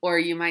 Or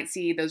you might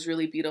see those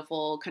really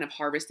beautiful kind of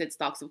harvested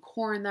stalks of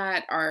corn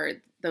that are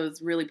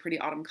those really pretty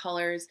autumn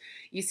colors.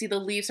 You see the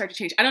leaves start to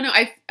change. I don't know.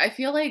 I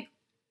feel like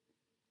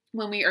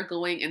when we are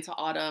going into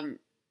autumn,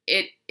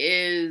 it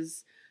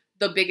is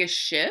the biggest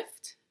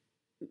shift,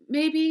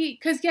 maybe.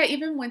 Because, yeah,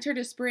 even winter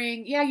to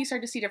spring, yeah, you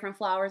start to see different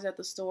flowers at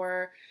the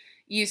store.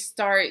 You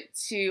start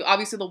to,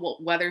 obviously the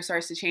weather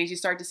starts to change. You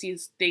start to see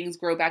things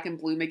grow back and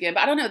bloom again.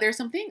 But I don't know. There's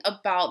something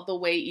about the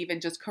way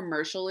even just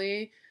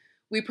commercially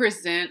we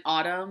present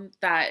autumn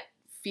that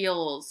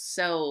feels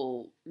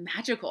so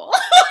magical.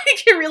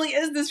 Like it really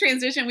is this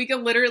transition we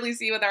can literally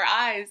see with our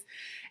eyes.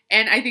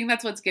 And I think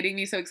that's what's getting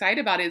me so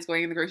excited about it, is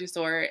going in the grocery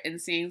store and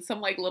seeing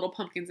some like little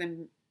pumpkins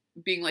and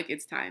being like,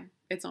 it's time.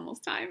 It's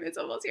almost time. It's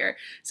almost here.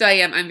 So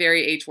I'm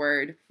very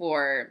H-word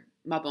for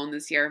Mabon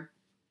this year.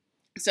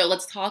 So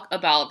let's talk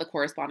about the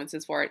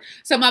correspondences for it.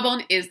 So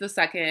Mabon is the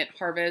second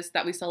harvest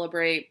that we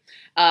celebrate.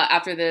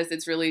 After this,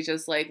 it's really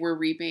just like we're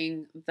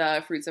reaping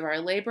the fruits of our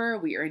labor.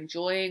 We are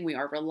enjoying, we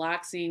are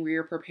relaxing, we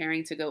are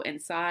preparing to go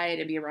inside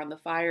and be around the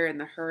fire and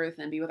the hearth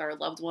and be with our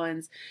loved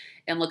ones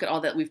and look at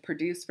all that we've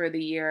produced for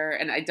the year.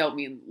 And I don't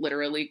mean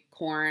literally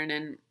corn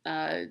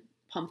and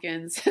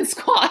pumpkins and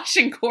squash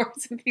and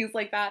gourds and things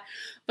like that,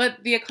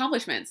 but the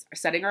accomplishments,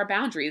 setting our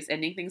boundaries,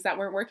 ending things that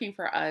weren't working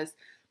for us,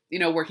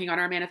 working on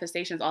our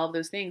manifestations, all of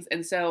those things.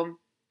 And so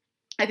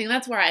I think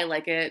that's where I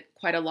like it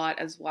quite a lot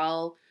as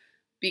well,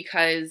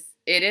 because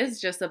it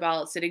is just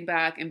about sitting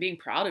back and being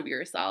proud of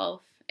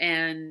yourself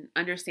and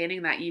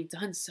understanding that you've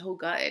done so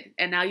good.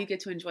 And now you get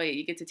to enjoy it.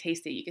 You get to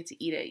taste it. You get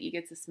to eat it. You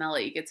get to smell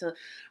it. You get to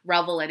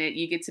revel in it.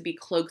 You get to be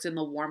cloaked in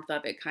the warmth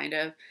of it, kind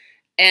of.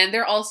 And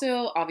they're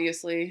also,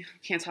 obviously,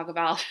 can't talk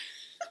about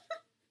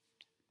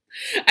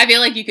I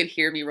feel like you could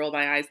hear me roll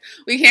my eyes.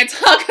 We can't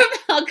talk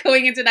about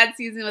going into that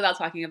season without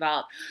talking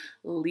about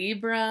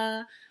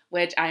Libra,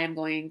 which I am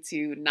going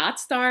to not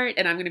start.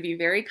 And I'm going to be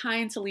very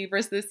kind to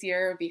Libras this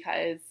year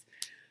because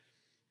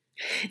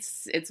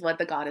it's what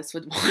the goddess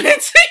would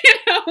want,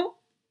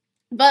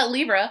 But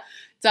Libra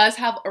does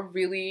have a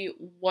really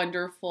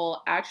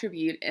wonderful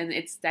attribute in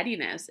its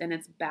steadiness and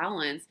its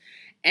balance.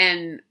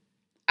 And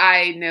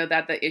I know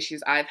that the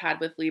issues I've had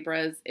with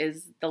Libras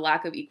is the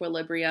lack of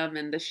equilibrium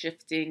and the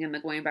shifting and the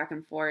going back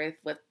and forth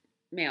with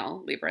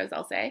male Libras,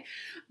 I'll say.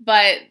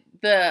 But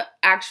the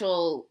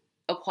actual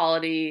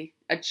equality,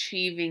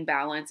 achieving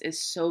balance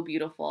is so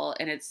beautiful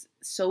and it's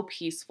so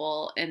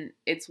peaceful, and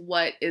it's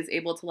what is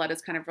able to let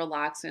us kind of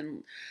relax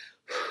and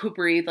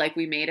breathe like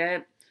we made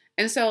it.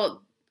 And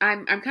so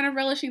I'm kind of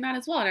relishing that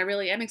as well. And I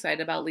really am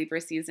excited about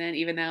Libra season,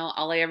 even though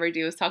all I ever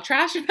do is talk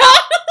trash about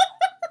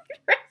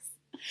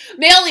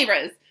male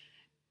Libras.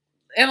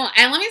 And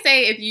let me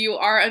say, if you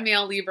are a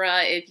male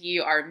Libra, if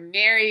you are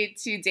married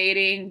to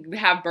dating,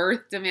 have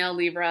birthed a male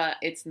Libra,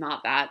 it's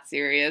not that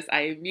serious.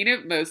 I mean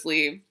it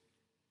mostly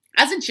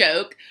as a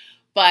joke,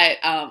 but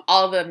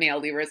all the male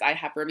Libras I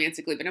have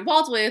romantically been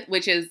involved with,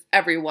 which is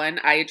everyone,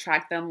 I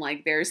attract them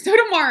like there's no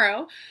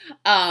tomorrow.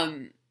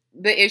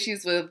 The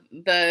issues with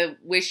the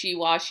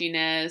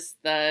wishy-washiness,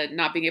 the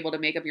not being able to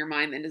make up your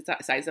mind, the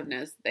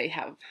indecisiveness they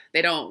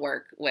don't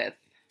work with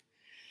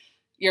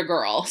your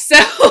girl. So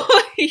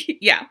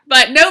yeah,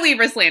 but no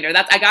Libra slander.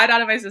 I got it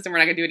out of my system. We're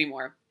not gonna do it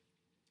anymore.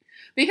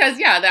 Because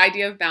yeah, the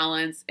idea of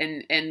balance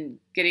and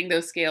getting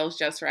those scales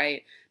just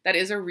right, that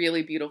is a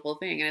really beautiful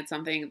thing. And it's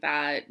something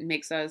that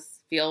makes us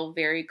feel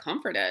very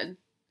comforted.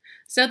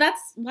 So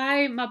that's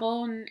why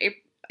Mabon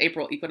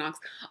April equinox,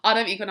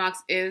 autumn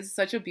equinox is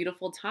such a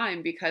beautiful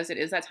time, because it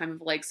is that time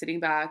of like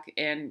sitting back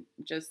and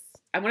just,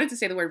 I wanted to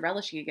say the word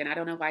relishing again. I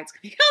don't know why it's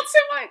coming out so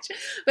much,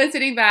 but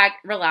sitting back,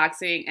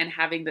 relaxing, and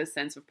having this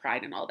sense of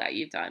pride in all that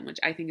you've done, which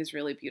I think is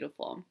really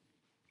beautiful.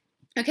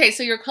 Okay,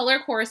 so your color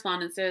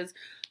correspondences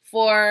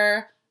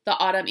for the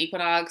autumn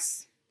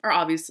equinox are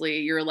obviously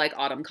your like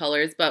autumn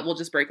colors, but we'll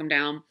just break them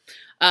down.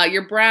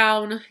 Your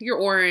brown, your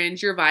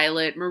orange, your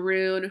violet,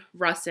 maroon,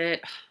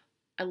 russet.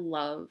 I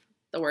love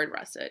the word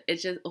russet. It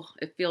just,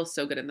 it feels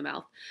so good in the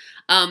mouth.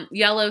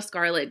 Yellow,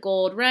 scarlet,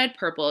 gold, red,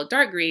 purple,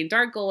 dark green,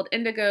 dark gold,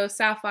 indigo,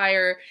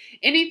 sapphire,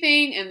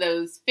 anything in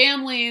those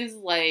families,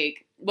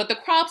 like what the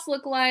crops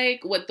look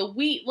like, what the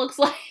wheat looks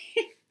like.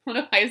 I don't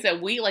know why I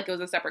said wheat like it was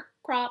a separate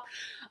crop.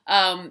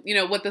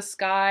 What the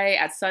sky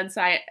at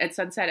sunset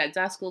at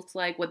dusk looks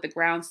like, what the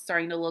ground's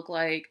starting to look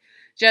like.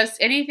 Just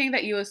anything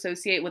that you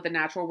associate with the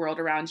natural world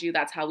around you,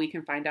 that's how we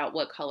can find out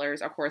what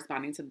colors are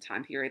corresponding to the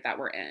time period that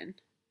we're in.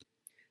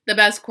 The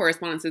best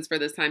correspondences for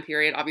this time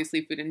period,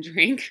 obviously food and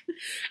drink.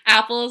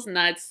 Apples,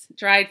 nuts,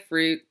 dried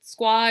fruit,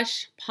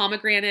 squash,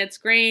 pomegranates,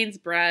 grains,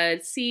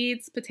 bread,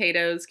 seeds,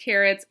 potatoes,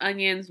 carrots,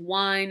 onions,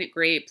 wine,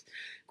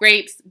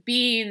 grapes,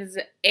 beans,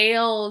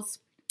 ales,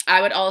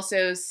 I would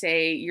also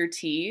say your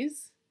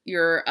teas,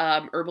 your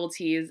herbal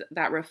teas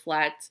that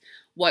reflect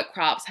what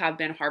crops have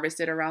been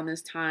harvested around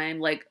this time.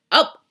 Like,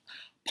 oh,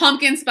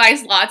 pumpkin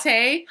spice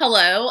latte.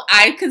 Hello.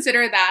 I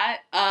consider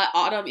that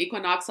autumn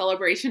equinox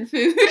celebration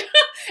food.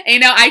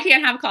 And, I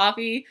can't have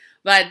coffee,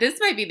 but this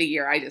might be the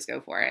year I just go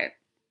for it.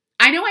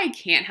 I know I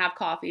can't have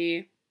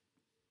coffee,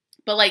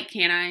 but like,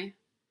 can I?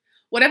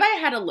 What if I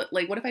had what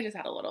if I just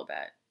had a little bit?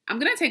 I'm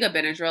going to take a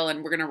Benadryl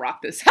and we're going to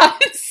rock this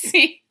out and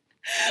see.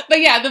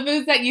 But yeah, the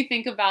foods that you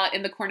think about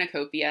in the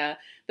cornucopia,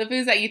 the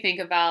foods that you think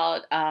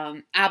about,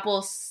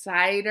 apple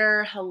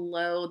cider,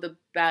 hello, the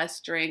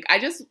best drink. I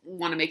just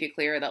want to make it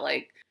clear that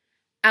like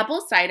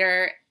apple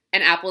cider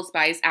and apple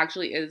spice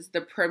actually is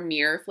the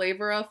premier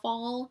flavor of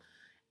fall.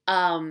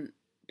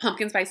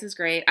 Pumpkin spice is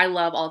great. I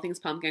love all things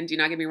pumpkin. Do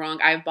not get me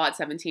wrong. I've bought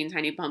 17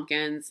 tiny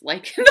pumpkins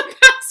like in the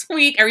past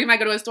week. Every time I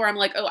go to a store, I'm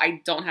like, oh,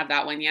 I don't have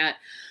that one yet.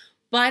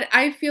 But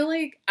I feel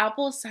like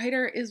apple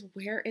cider is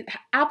where it...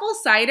 Apple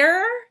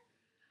cider?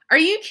 Are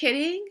you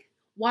kidding?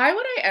 Why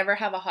would I ever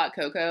have a hot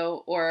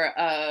cocoa or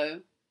a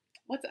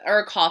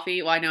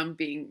coffee? Well, I know I'm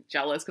being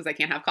jealous because I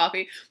can't have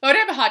coffee. Why would I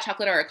have a hot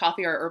chocolate or a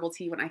coffee or a herbal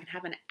tea when I can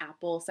have an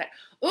apple cider?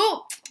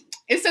 Ooh,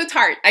 it's so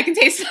tart. I can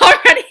taste it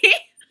already.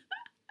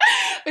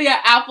 But yeah,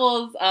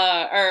 apples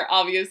are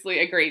obviously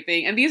a great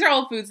thing. And these are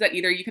all foods that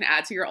either you can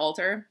add to your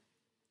altar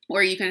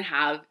or you can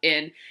have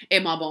in a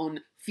Mabon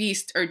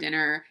feast or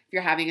dinner if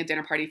you're having a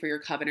dinner party for your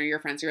coven or your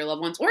friends or your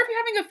loved ones, or if you're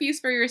having a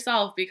feast for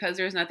yourself, because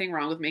there's nothing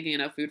wrong with making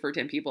enough food for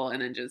 10 people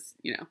and then just,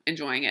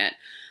 enjoying it.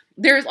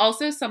 There's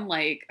also some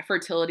like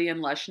fertility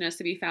and lushness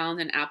to be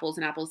found in apples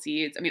and apple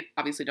seeds. I mean,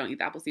 obviously don't eat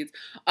the apple seeds,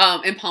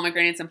 and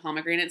pomegranates and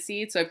pomegranate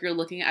seeds. So if you're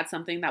looking at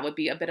something that would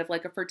be a bit of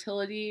like a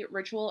fertility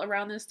ritual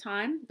around this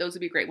time, those would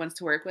be great ones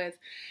to work with.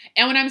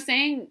 And when I'm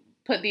saying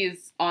put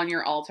these on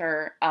your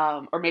altar,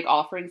 or make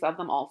offerings of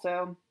them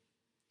also,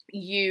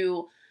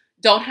 you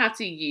don't have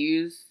to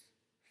use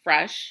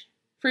fresh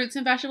fruits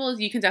and vegetables.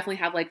 You can definitely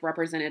have like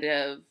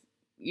representative,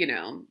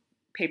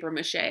 paper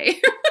mache,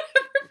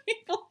 whatever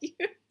people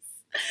use.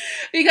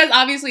 Because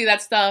obviously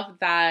that's stuff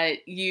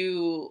that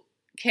you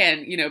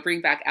can,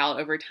 bring back out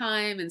over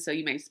time. And so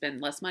you may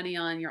spend less money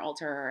on your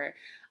altar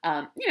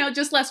or,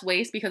 just less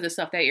waste because of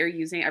stuff that you're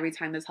using every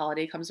time this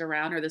holiday comes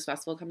around or this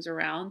festival comes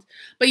around.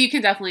 But you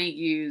can definitely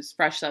use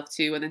fresh stuff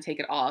too and then take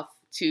it off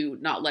to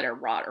not let it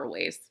rot or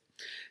waste.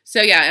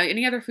 So yeah,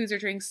 any other foods or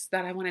drinks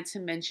that I wanted to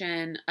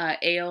mention?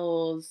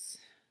 Ales,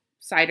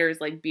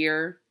 ciders like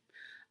beer,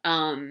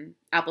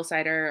 apple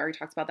cider. Already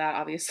talked about that,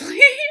 obviously.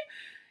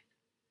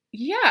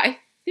 Yeah, I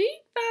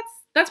think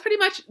that's pretty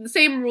much the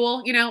same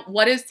rule.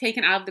 What is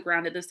taken out of the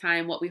ground at this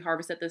time, what we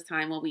harvest at this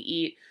time, what we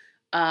eat,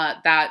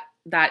 that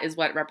is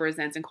what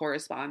represents and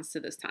corresponds to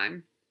this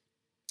time.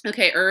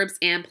 Okay, herbs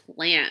and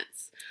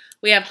plants.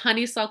 We have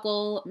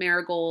honeysuckle,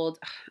 marigold.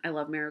 I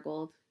love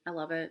marigold. I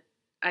love it.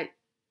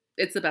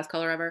 It's the best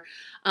color ever.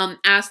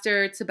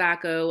 Aster,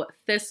 tobacco,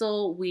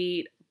 thistle,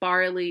 wheat,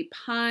 barley,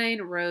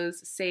 pine,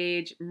 rose,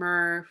 sage,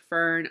 myrrh,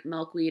 fern,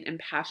 milkweed, and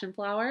passion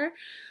flower.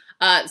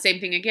 Same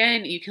thing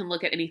again. You can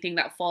look at anything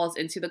that falls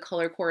into the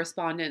color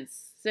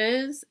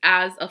correspondences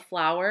as a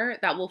flower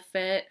that will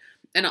fit.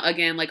 And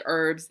again, like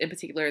herbs in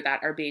particular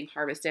that are being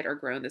harvested or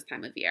grown this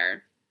time of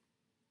year.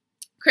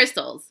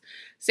 Crystals.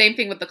 Same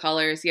thing with the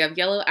colors. You have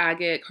yellow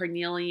agate,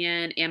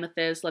 carnelian,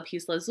 amethyst,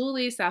 lapis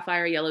lazuli,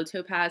 sapphire, yellow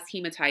topaz,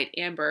 hematite,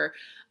 amber,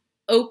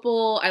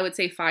 opal. I would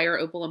say fire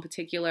opal in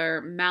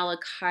particular,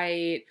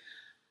 malachite.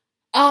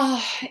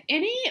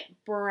 Any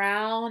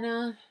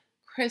brown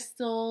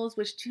crystals,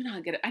 which do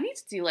not get it. I need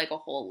to do like a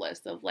whole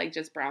list of like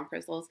just brown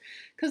crystals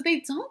because they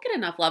don't get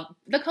enough love.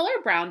 The color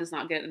brown does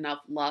not get enough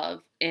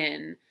love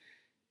in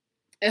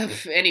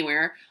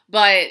anywhere,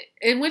 but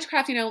in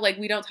witchcraft, like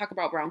we don't talk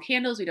about brown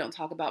candles, we don't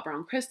talk about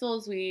brown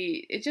crystals,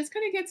 it just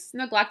kind of gets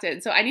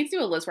neglected. So I need to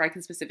do a list where I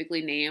can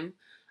specifically name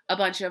a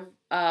bunch of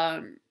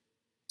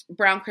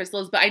brown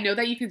crystals, but I know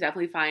that you can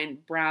definitely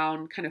find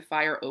brown kind of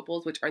fire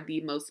opals, which are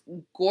the most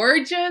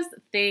gorgeous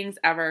things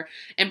ever.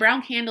 And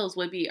brown candles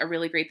would be a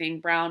really great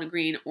thing. Brown,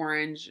 green,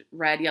 orange,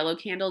 red, yellow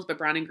candles, but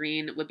brown and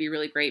green would be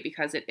really great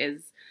because it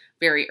is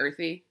very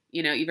earthy.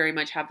 You very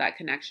much have that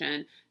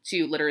connection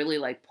to literally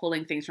like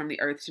pulling things from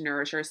the earth to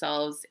nourish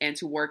ourselves and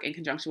to work in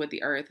conjunction with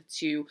the earth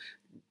to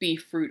be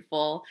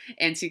fruitful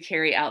and to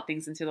carry out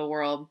things into the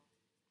world.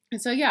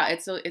 And so, yeah,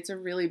 it's a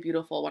really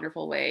beautiful,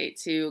 wonderful way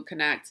to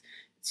connect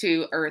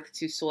to earth,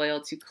 to soil,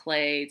 to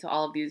clay, to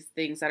all of these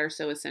things that are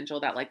so essential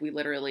that like we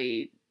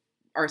literally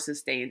are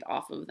sustained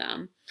off of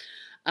them.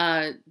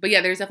 But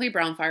yeah, there's definitely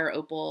brown fire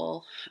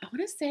opal. I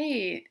want to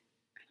say,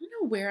 I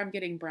don't know where I'm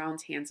getting brown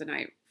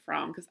tanzanite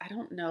from because I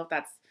don't know if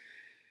that's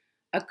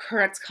a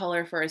correct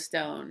color for a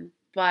stone.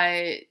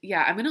 But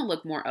yeah, I'm going to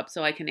look more up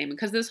so I can name it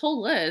because this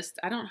whole list,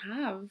 I don't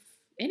have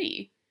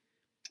any.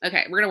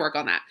 Okay, we're going to work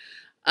on that.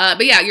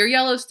 But yeah, your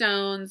yellow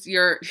stones,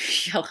 your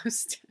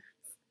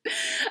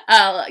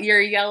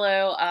your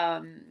yellow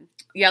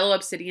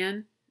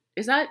obsidian.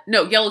 Is that?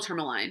 No, yellow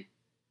tourmaline.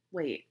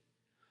 Wait.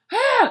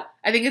 I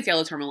think it's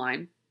yellow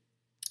tourmaline.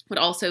 Would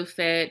also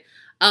fit.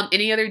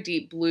 Any other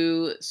deep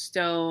blue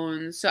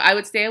stones. So I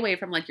would stay away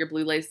from like your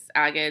blue lace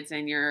agates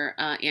and your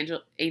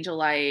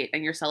angelite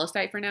and your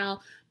celestite for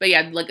now. But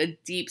yeah, like a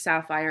deep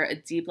sapphire, a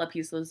deep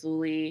lapis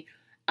lazuli,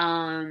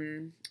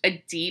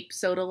 a deep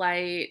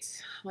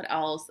sodalite. What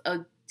else?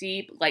 A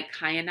deep like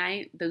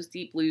kyanite. Those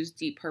deep blues,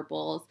 deep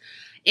purples,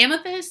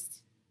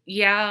 amethyst.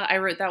 Yeah, I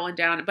wrote that one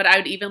down. But I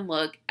would even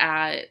look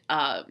at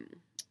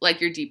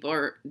like your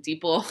deeper,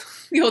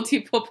 your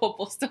deep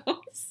purple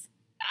stones.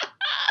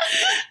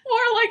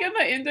 More like in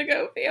the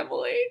indigo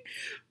family.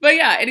 But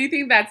yeah,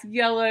 anything that's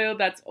yellow,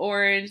 that's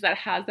orange, that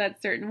has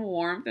that certain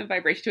warmth and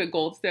vibration to a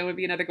goldstone would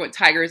be another good.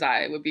 Tiger's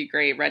eye would be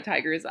great. Red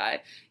tiger's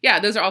eye. Yeah,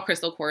 those are all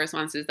crystal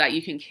correspondences that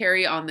you can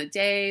carry on the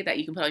day, that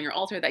you can put on your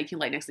altar, that you can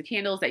light next to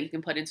candles, that you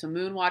can put into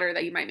moon water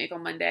that you might make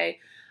on Monday.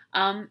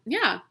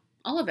 Yeah,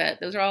 all of it.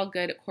 Those are all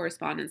good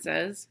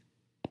correspondences.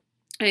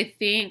 I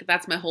think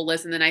that's my whole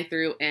list. And then I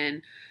threw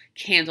in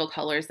candle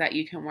colors that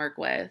you can work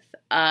with.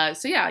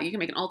 So yeah, you can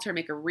make an altar,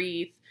 make a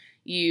wreath.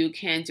 You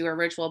can do a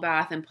ritual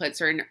bath and put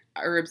certain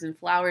herbs and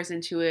flowers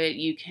into it.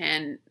 You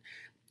can,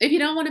 if you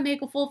don't want to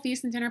make a full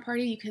feast and dinner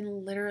party, you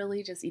can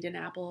literally just eat an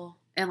apple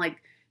and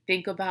like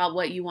think about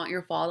what you want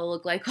your fall to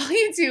look like while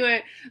you do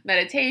it.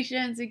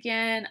 Meditations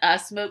again.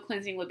 Smoke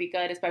cleansing would be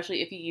good,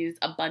 especially if you use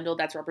a bundle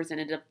that's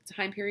representative of the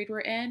time period we're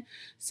in.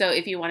 So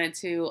if you wanted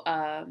to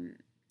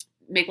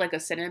make like a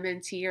cinnamon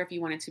tea, or if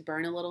you wanted to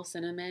burn a little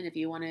cinnamon, if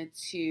you wanted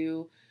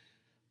to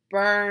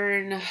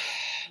burn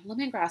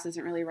lemongrass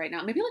isn't really right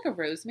now. Maybe like a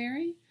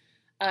rosemary.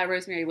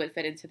 Rosemary would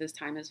fit into this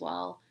time as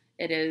well.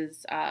 It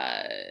is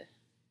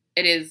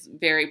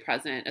very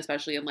present,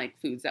 especially in like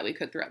foods that we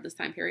cook throughout this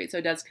time period. So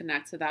it does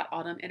connect to that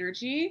autumn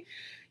energy.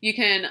 You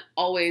can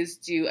always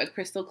do a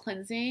crystal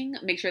cleansing.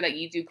 Make sure that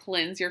you do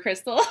cleanse your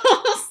crystals.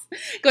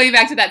 Going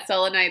back to that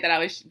selenite that I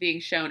was being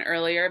shown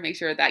earlier, make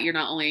sure that you're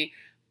not only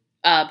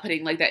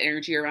putting like that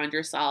energy around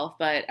yourself,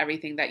 but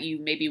everything that you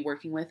may be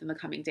working with in the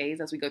coming days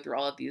as we go through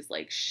all of these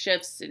like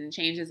shifts and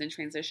changes and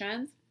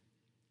transitions.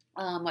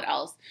 What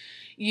else?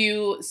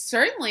 You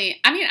certainly,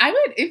 I mean, I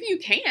would, if you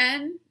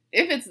can,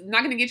 if it's not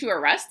going to get you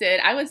arrested,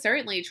 I would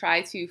certainly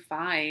try to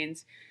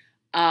find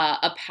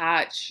a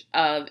patch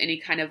of any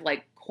kind of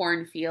like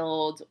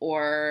cornfield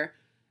or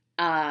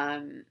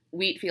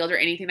wheat field or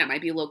anything that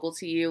might be local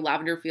to you,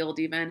 lavender field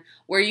even,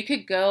 where you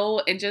could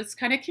go and just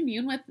kind of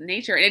commune with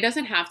nature. And it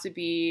doesn't have to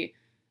be,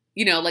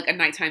 you know, like a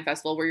nighttime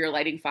festival where you're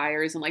lighting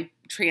fires and like,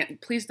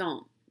 please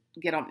don't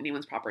get on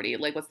anyone's property.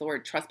 Like, what's the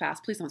word? Trespass.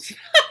 Please don't do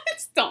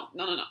that. Don't.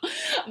 No.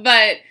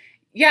 But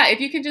yeah, if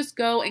you can just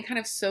go and kind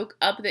of soak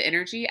up the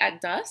energy at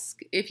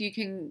dusk, if you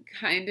can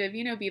kind of,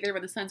 you know, be there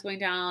when the sun's going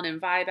down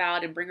and vibe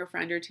out and bring a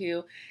friend or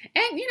two.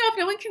 And, you know, if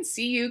no one can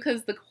see you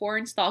because the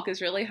corn stalk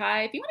is really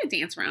high, if you want to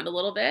dance around a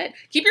little bit,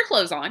 keep your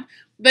clothes on.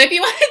 But if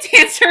you want to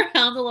dance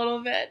around a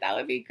little bit, that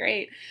would be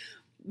great.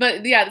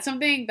 But yeah,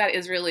 something that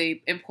is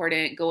really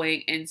important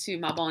going into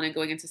Mabon and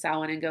going into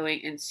Samhain and going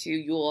into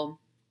Yule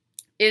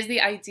is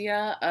the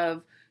idea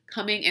of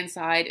coming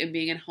inside and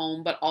being at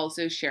home, but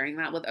also sharing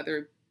that with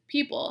other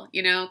people,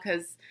 you know,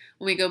 because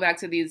when we go back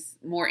to these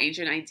more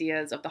ancient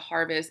ideas of the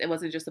harvest, it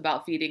wasn't just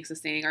about feeding,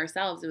 sustaining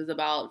ourselves. It was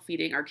about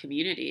feeding our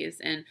communities.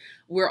 And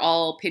we're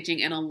all pitching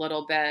in a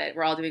little bit.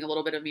 We're all doing a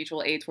little bit of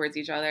mutual aid towards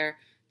each other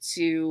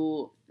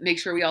to make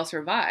sure we all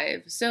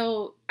survive.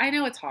 So I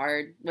know it's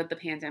hard with the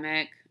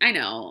pandemic. I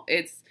know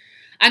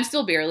I'm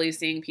still barely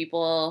seeing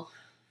people,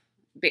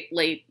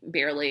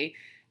 barely.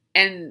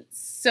 And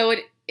so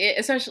it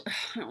especially,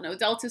 I don't know,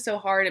 Delta's so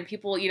hard and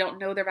people, you don't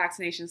know their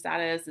vaccination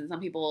status, and some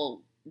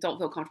people don't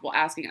feel comfortable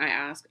asking. I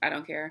ask. I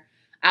don't care.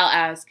 I'll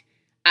ask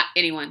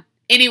anyone.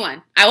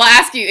 I will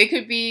ask you. It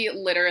could be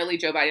literally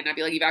Joe Biden. I'd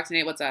be like, you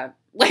vaccinated? What's up?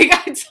 Like,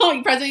 I'm telling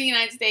you, President of the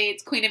United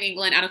States, Queen of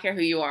England, I don't care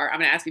who you are. I'm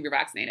going to ask if you're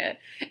vaccinated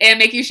and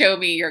make you show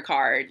me your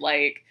card.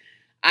 Like,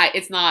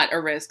 it's not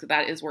a risk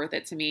that is worth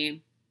it to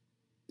me.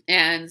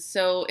 And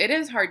so it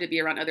is hard to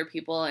be around other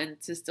people and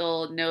to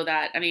still know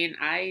that. I mean,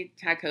 I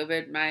had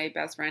COVID. My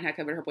best friend had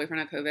COVID. Her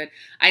boyfriend had COVID.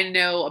 I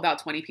know about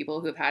 20 people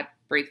who have had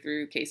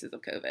breakthrough cases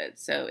of COVID.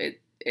 So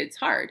it's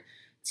hard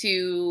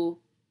to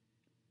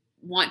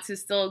want to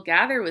still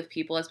gather with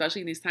people,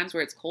 especially in these times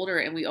where it's colder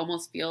and we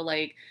almost feel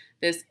like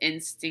this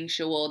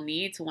instinctual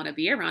need to want to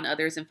be around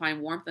others and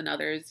find warmth in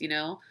others, you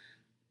know,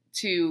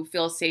 to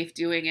feel safe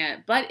doing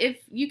it. But if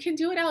you can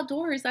do it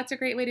outdoors, that's a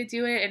great way to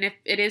do it. And if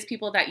it is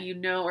people that you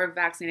know are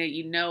vaccinated,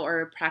 you know,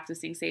 are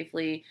practicing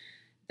safely,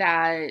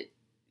 that,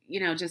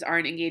 you know, just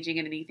aren't engaging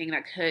in anything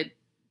that could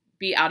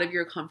be out of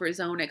your comfort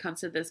zone when it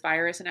comes to this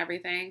virus and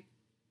everything,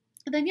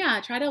 then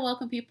yeah, try to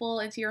welcome people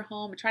into your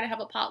home and try to have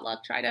a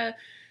potluck, try to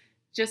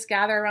just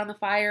gather around the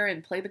fire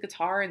and play the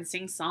guitar and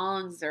sing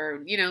songs,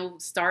 or, you know,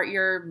 start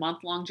your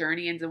month-long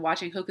journey into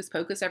watching Hocus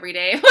Pocus every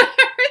day, whatever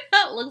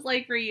that looks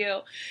like for you.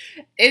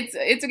 It's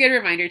a good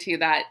reminder too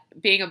that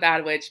being a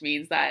bad witch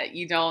means that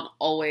you don't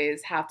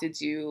always have to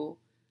do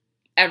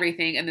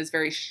everything in this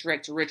very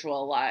strict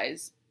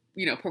ritualized,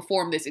 you know,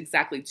 perform this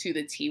exactly to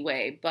the T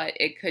way, but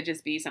it could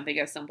just be something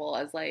as simple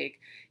as like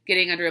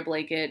getting under a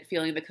blanket,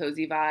 feeling the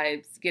cozy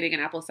vibes, getting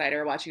an apple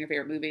cider, watching your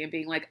favorite movie and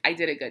being like, I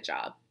did a good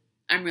job.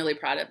 I'm really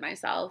proud of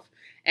myself.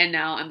 And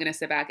now I'm going to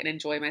sit back and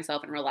enjoy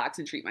myself and relax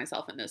and treat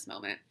myself in this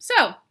moment.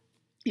 So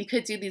you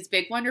could do these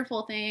big,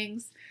 wonderful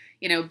things,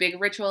 big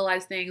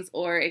ritualized things,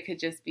 or it could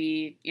just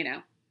be,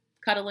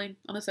 cuddling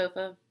on the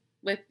sofa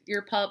with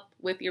your pup,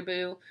 with your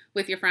boo,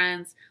 with your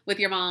friends, with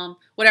your mom,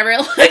 whatever it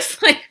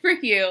looks like for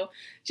you.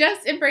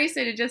 Just embrace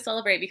it and just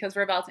celebrate, because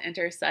we're about to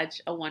enter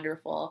such a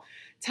wonderful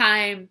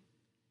time.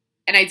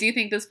 And I do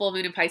think this full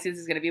moon in Pisces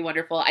is going to be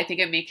wonderful. I think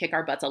it may kick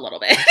our butts a little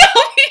bit,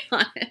 I'll be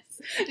honest.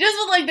 Just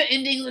with like the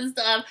endings and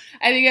stuff,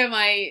 I think it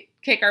might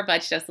kick our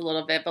butts just a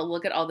little bit, but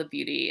look at all the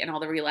beauty and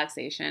all the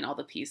relaxation, all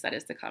the peace that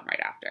is to come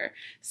right after.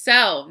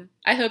 So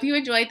I hope you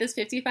enjoyed this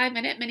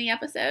 55-minute mini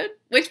episode,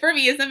 which for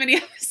me is a mini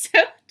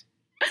episode.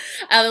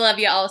 I love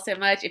you all so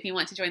much. If you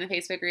want to join the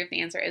Facebook group,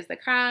 the answer is the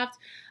craft.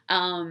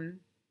 I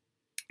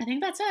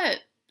think that's it.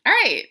 All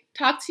right.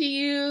 Talk to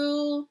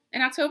you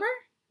in October.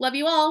 Love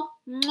you all.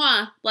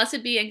 Mwah.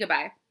 Blessed be and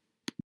goodbye.